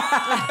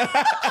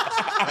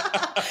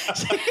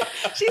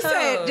She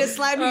said, just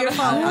slide me your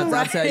phone.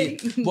 I'll tell you.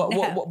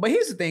 But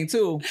here's the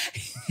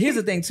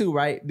thing too.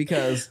 Right?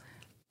 Because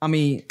I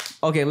mean,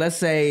 okay, let's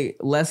say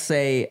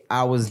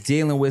I was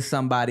dealing with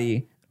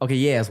somebody. Okay,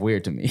 yeah, it's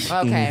weird to me.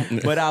 Okay.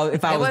 But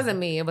it wasn't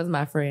me, it was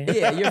my friend.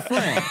 Yeah, your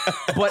friend.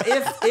 But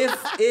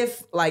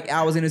if like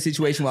I was in a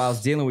situation where I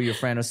was dealing with your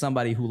friend or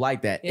somebody who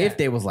liked that, if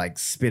they was like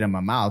spit in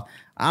my mouth,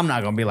 I'm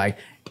not gonna be like,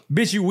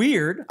 bitch, you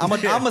weird. I'm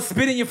gonna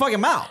spit in your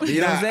fucking mouth.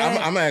 You know what I'm saying?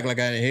 I'm gonna act like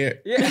I didn't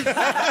hear it.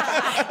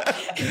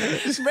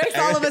 Rex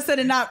all of a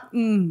sudden not,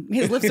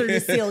 his lips are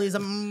just sealed. He's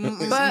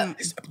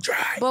It's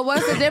dry. But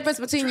what's the difference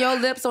between your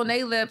lips on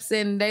their lips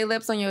and they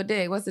lips on your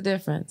dick? What's the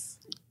difference?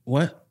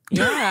 What?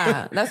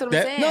 Yeah, that's what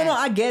I'm saying. No,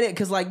 I get it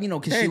because like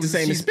because It ain't the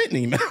same as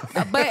spitting in your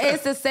mouth. But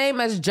it's the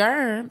same as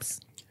germs.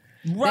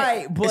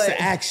 right. But It's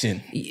the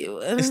action.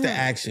 It's the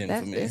action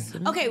for me.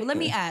 Okay, let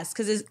me ask,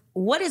 because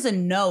what is a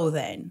no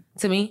then?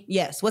 To me?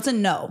 Yes, what's a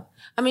no?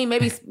 I mean,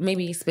 maybe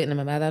spitting in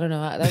my mouth. I don't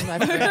know. That was my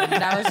friend.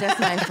 That was just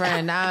my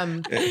friend.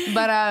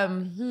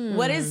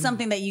 What is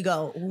something that you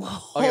go,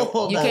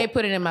 whoa, You can't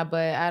put it in my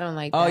butt. I don't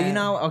like that. oh, you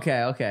know,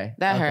 okay,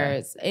 That okay.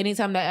 hurts.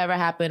 Anytime that ever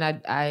happened,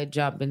 I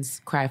jump and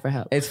cry for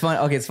help. It's fun.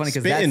 Okay, it's funny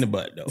because Spit in the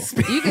butt though.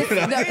 You can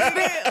thumb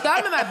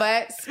in my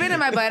butt, spit in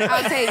my butt.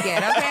 I'll take it,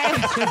 okay?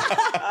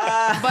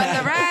 But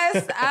the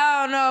rest,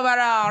 I don't know about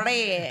all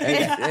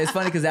that. it's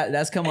funny because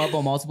that's come up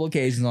on multiple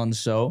occasions on the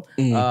show.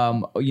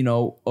 I'm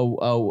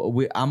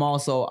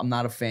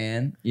not a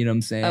fan. You know what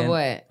I'm saying? Of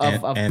what?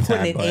 Of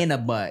putting it Anti-butt. in a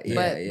butt. Yeah,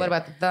 But yeah. what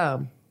about the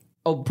thumb?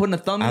 Oh, putting a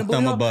thumb in I the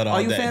thumb booty a butt hole? all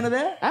Are you a day. fan of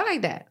that? I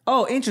like that.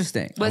 Oh,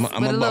 interesting. But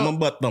I'm a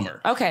butt thumber.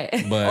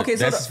 Okay. But Okay,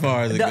 so that's as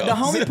far as it goes. the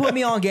homie put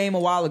me on game a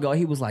while ago.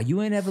 He was like,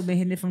 "You ain't ever been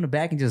hitting it from the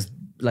back and just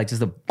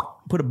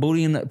put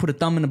a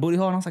thumb in the booty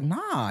hole." And I was like,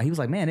 "Nah." He was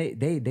like, "Man,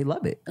 they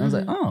love it." I was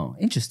like, "Oh,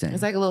 interesting."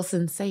 It's like a little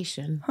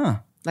sensation. Huh.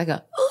 Like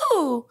a,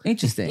 ooh.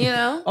 Interesting. You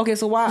know? Okay,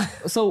 so why?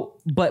 So,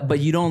 but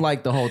you don't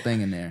like the whole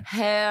thing in there.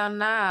 Hell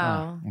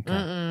no. Oh,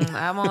 okay.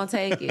 I won't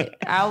take it.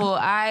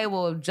 I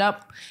will jump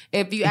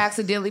if you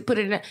accidentally put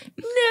it in there.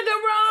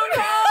 Nigga, wrong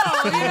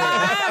hole. You know,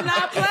 I am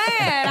not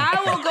playing. I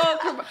will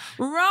go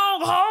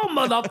wrong hole,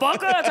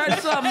 motherfucker. Turn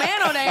into a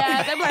man on their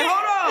ass. They be like,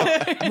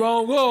 hold on.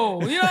 Wrong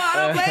hole. You know, I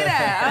don't play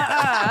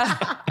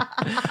that.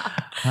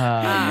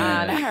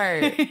 That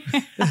hurt.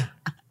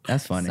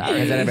 That's funny. Sorry.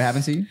 Has that ever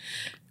happened to you?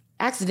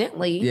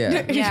 Accidentally.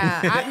 Yeah.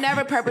 Yeah. I've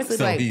never purposely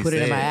So he put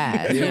it in my said.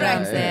 ass. You know what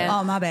I'm saying?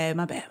 Oh, my bad.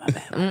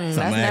 That's Somebody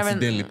never.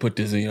 accidentally put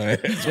this in your ass.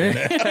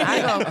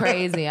 I go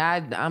crazy.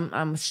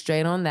 I'm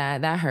straight on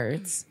that. That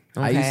hurts.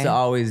 Okay? I used to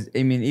always,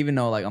 even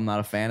though like I'm not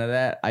a fan of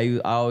that, I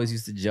always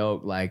used to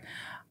joke like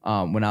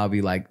when I would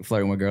be like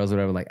flirting with girls or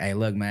whatever, like, "Hey,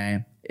 look,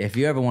 man, if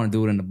you ever want to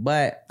do it in the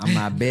butt, I'm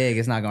not big.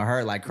 It's not gonna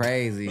hurt like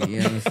crazy." You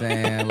know what I'm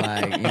saying?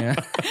 Like, you know.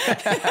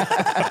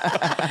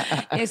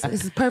 It's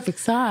the perfect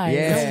size.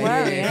 Yeah, Don't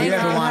worry. if you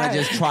ever want to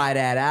just try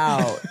that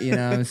out, you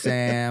know what I'm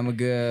saying? I'm a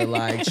good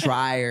like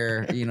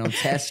trier,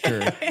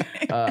 tester.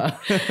 Ow.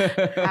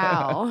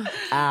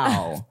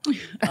 Ow.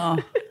 Oh.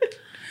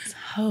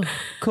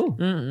 Cool.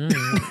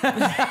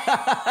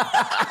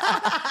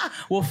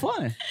 Well,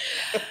 fun.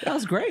 That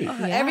was great.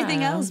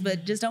 Everything else,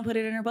 but just don't put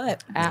it in her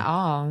butt. At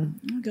all.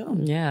 Go.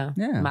 Yeah.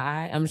 Yeah. My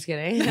eye. I'm just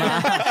kidding.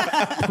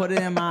 Put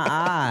it in my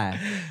eye.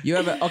 You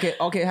ever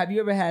okay, have you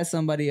ever had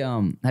somebody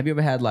have you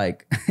ever had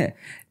like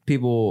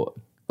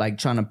people like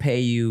trying to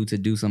pay you to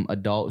do some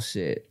adult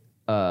shit?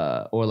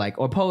 Do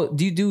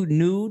you do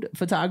nude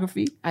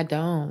photography? I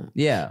don't.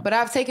 Yeah. But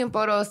I've taken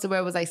photos to where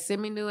it was like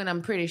semi-nude, and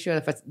I'm pretty sure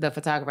the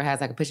photographer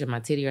has like a picture of my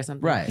titty or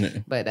something.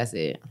 Right. But that's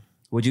it.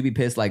 Would you be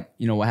pissed like,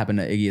 what happened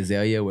to Iggy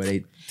Azalea where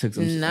they took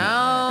some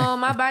No,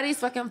 my body's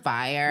fucking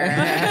fire.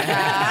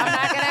 I'm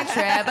not gonna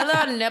trip. A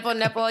little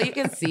nipple, you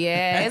can see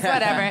it. It's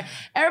whatever.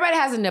 Everybody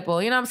has a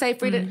nipple. You know what I'm saying?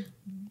 free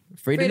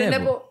to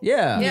nipple.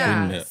 Yeah.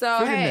 Yeah. So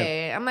Free to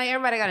hey, I'm like,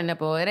 everybody got a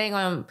nipple. It ain't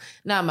gonna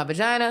my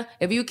vagina.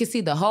 If you can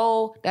see the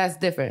hole, that's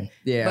different.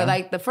 Yeah. But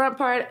like the front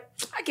part,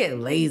 I get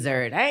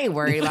lasered. I ain't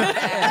worried about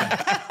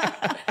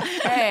that.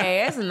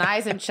 Hey, it's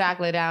nice and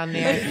chocolate down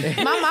there.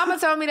 My mama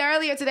told me that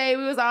earlier today.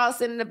 We was all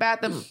sitting in the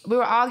bathroom. We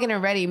were all getting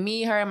ready.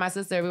 Me, her, and my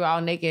sister. We were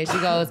all naked. She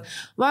goes,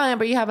 "Well,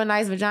 Amber, you have a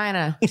nice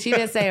vagina." She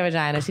didn't say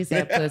vagina. She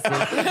said pussy.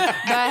 But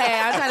hey,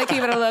 I'm trying to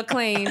keep it a little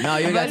clean. No,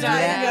 you got to do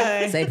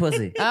that. Say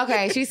pussy.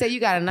 Okay, she said you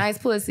got a nice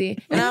pussy,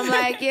 and I'm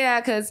like, yeah,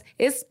 because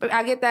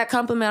I get that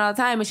compliment all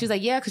the time, and she's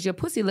like, yeah, because your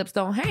pussy lips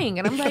don't hang,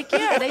 and I'm like,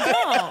 yeah, they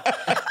don't.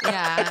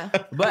 Yeah,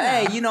 But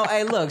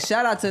hey, look,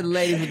 shout out to the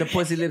ladies with the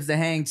pussy lips that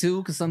hang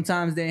too, because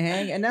sometimes they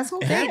hang, and that's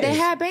okay. they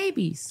had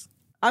babies.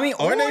 I mean,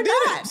 Or they did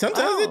not. it.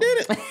 Sometimes they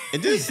did it.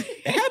 It just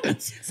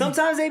happens.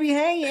 Sometimes they be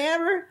hanging,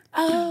 Amber.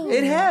 Oh,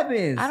 It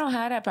happens. I don't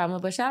have that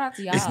problem, but shout out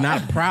to y'all. It's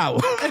not a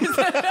problem.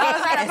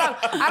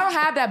 I don't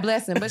have that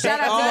blessing, but shout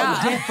They out all to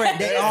y'all. different.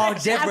 They all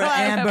different,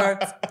 Amber.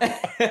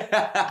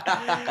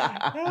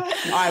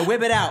 All right,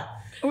 whip it out.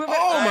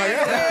 Oh my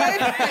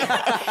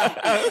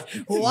God!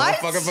 What?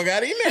 Motherfucker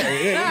forgot he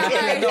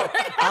married. No,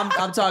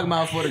 I'm talking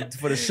about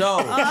for the show.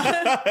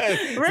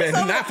 Rick's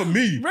Not for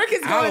me. Rick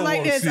is I going don't like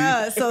wanna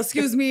this. see. So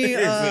excuse me.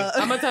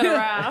 I'm gonna turn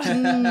around.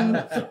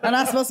 I'm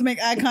not supposed to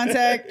make eye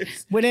contact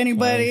with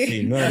anybody.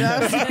 see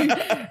nothing.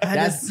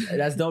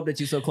 That's dope that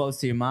you're so close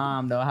to your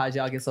mom, though. How'd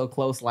y'all get so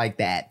close like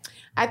that?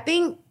 I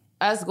think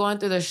us going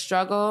through the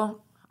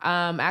struggle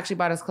actually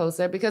brought us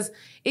closer, because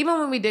even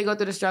when we did go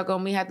through the struggle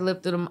and we had to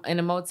live in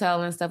a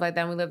motel and stuff like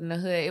that, and we lived in the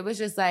hood, it was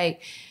just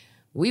like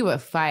we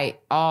would fight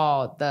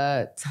all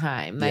the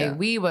time. Like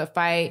we would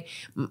fight.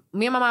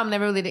 Me and my mom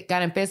never really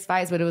got in fist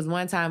fights, but it was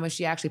one time when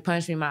she actually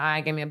punched me in my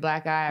eye, gave me a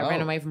black eye. I ran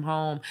away from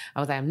home.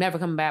 I was like, I'm never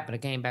coming back, but I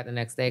came back the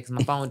next day because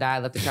my phone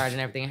died, left the charge and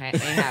everything. Ain't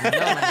having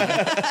no money.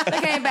 I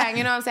came back,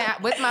 you know what I'm saying,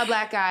 with my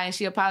black eye, and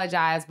she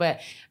apologized.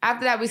 But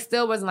after that, we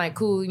still wasn't like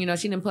cool. You know,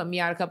 she didn't put me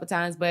out a couple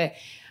times, but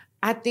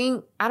I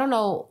don't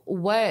know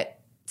what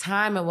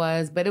time it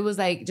was, but it was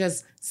like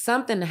just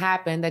something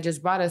happened that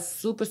just brought us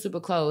super, super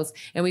close,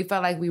 and we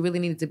felt like we really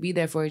needed to be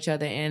there for each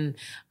other. And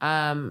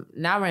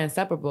now we're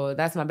inseparable.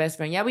 That's my best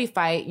friend. Yeah, we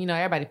fight. You know,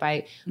 everybody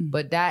fight,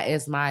 but that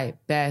is my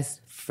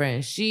best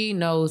friend. She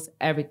knows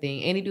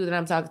everything. Any dude that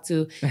I'm talking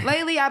to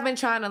lately, I've been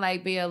trying to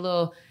like be a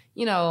little,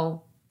 you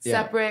know,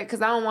 separate,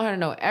 because I don't want her to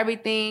know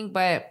everything,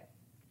 but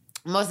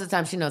most of the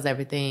time she knows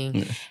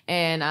everything.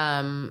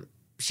 And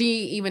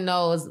she even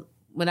knows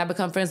when I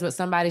become friends with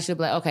somebody, she'll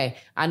be like, okay,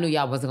 I knew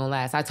y'all wasn't gonna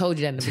last. I told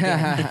you that in the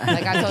beginning.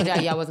 Like, I told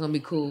y'all wasn't gonna be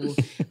cool.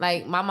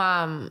 Like, my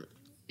mom,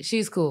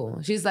 she's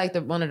cool. She's like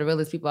one of the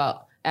realest people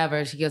out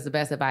ever. She gives the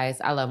best advice.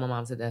 I love my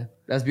mom to death.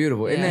 That's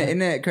beautiful. Yeah. Isn't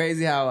that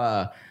crazy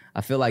how I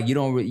feel like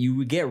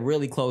you get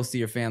really close to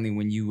your family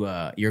when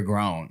you're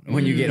grown,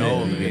 when you get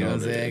older, you know what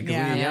I'm saying?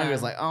 Because when you're younger,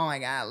 it's like, oh my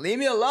God, leave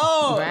me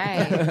alone.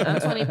 Right. I'm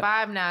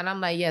 25 now, and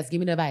I'm like, yes, give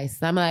me the advice.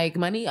 I'm like,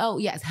 money? Oh,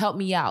 yes, help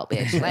me out,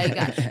 bitch. Like,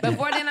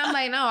 before then, I'm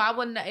like, no, I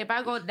wouldn't. If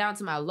I go down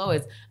to my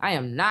lowest, I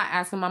am not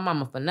asking my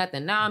mama for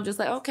nothing. Now I'm just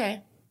like,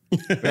 okay.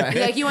 Right.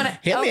 Like, you want to,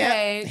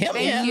 okay, Help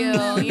me thank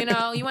you. You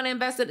know, you want to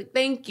invest it,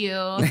 thank you.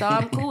 So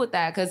I'm cool with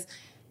that, because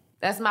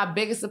that's my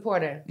biggest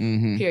supporter,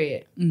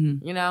 period.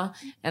 You know?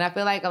 And I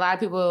feel like a lot of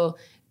people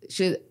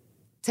should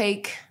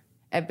take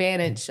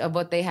advantage of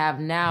what they have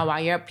now while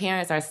your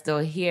parents are still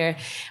here,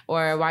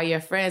 or while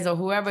your friends or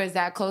whoever is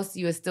that close to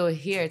you is still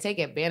here. Take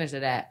advantage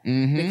of that.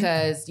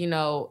 Because, you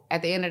know,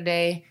 at the end of the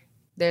day,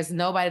 there's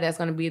nobody that's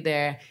going to be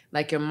there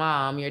like your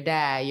mom, your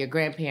dad, your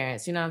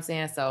grandparents. You know what I'm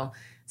saying? So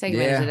take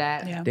advantage of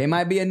that. Yeah. They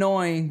might be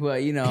annoying,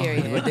 but you know,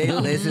 but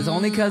it's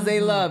only because they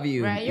love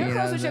you. Right. You're you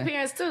close know with your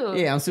parents too.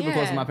 Yeah, I'm super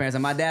close with my parents.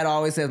 And my dad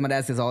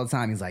says all the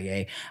time, he's like,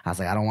 hey, I was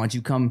like, I don't want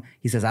you come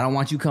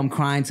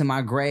crying to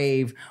my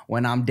grave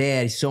when I'm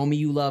dead. Show me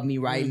you love me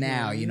right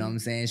now. You know what I'm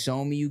saying?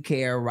 Show me you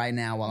care right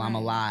now while I'm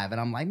alive. And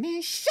I'm like,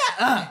 man, shut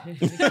up.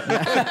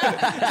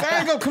 I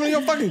ain't gonna come to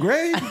your fucking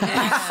grave.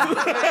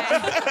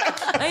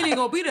 I ain't even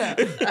gonna be there.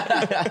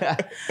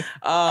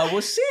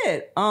 Well,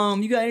 shit.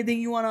 You got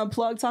anything you want to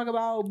plug, talk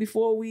about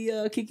before we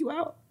kick you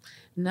out?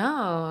 No,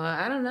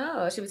 I don't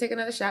know. Should we take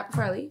another shot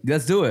before I leave?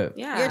 Let's do it.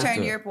 Yeah. Your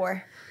turn. You're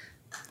poor.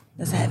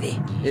 That's heavy.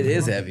 It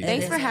is heavy.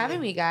 Thanks for having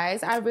me,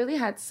 guys. I really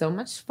had so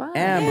much fun.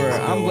 Amber,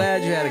 I'm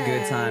glad you had a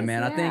good time,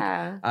 man.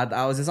 Yeah. I think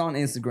I was just on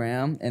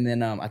Instagram, and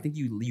then I think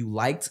you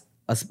liked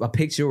a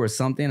picture or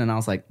something, and I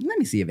was like, let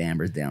me see if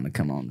Amber's down to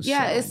come on the show.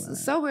 Yeah, it's man.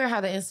 so weird how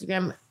the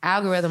Instagram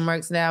algorithm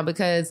works now,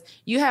 because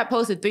you had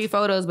posted 3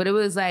 photos, but it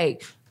was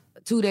like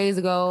 2 days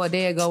ago, a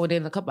day ago, and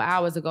then a couple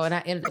hours ago, and I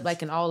ended up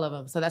liking all of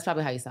them. So that's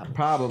probably how you saw me.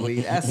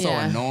 Probably. That's so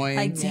Yeah. annoying.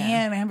 Like,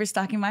 damn, Amber's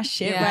stalking my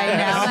shit Yeah. right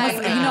now. Like,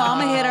 I'm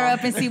gonna hit her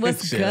up and see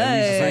what's Shit,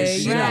 good. like,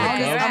 shit, You know,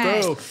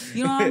 right.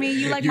 you know what I mean?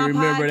 You like You my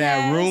remember podcast?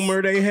 that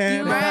rumor they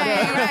had?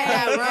 Right.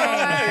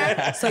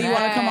 So you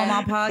want to come on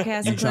my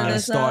podcast You and trying clear to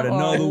this start up?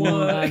 another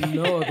Or-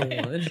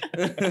 one?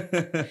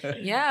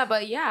 Yeah,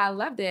 but yeah, I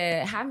loved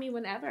it. Have me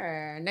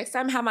whenever. Next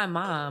time, have my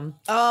mom.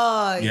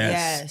 Oh, Yes.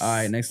 yes. All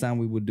right, next time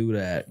we will do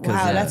that. 'Cause,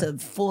 Wow, that's a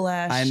full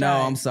ass. I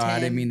know. I'm sorry. I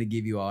didn't 10. mean to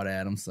give you all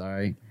that. I'm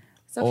sorry.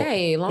 It's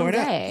okay. Long pour it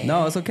up. day.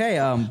 No, it's okay.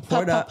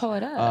 Pour it up. Pour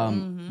it up.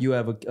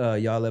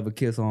 Y'all ever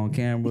kiss on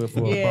camera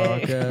for a Yeah. Oh,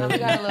 podcast? we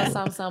got a little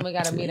something. We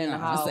got to meet in the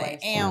I was hallway.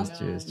 like, "Ow."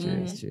 Cheers.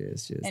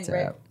 And Tap.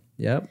 Rick.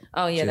 Yep.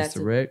 Oh, yeah, Cheers that's to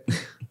it. Rick.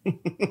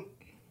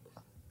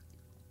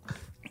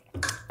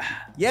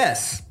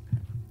 Yes.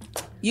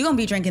 You're gonna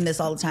be drinking this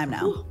all the time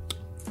now.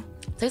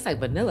 Tastes like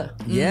vanilla.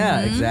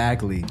 Yeah,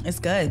 exactly. It's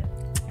good.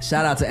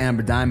 Shout out to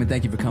Amber Diamond.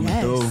 Thank you for coming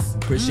Yes. through.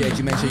 Appreciate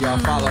you. Make sure y'all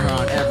follow her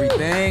on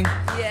everything.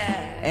 Yeah.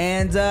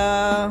 And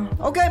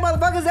okay,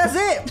 motherfuckers, that's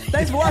it.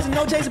 Thanks for watching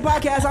No Chaser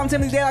Podcast. I'm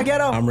Timothy De La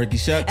Ghetto. I'm Ricky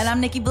Shucks. And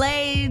I'm Nikki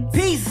Blades.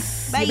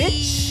 Peace. Bye. you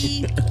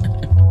bitch.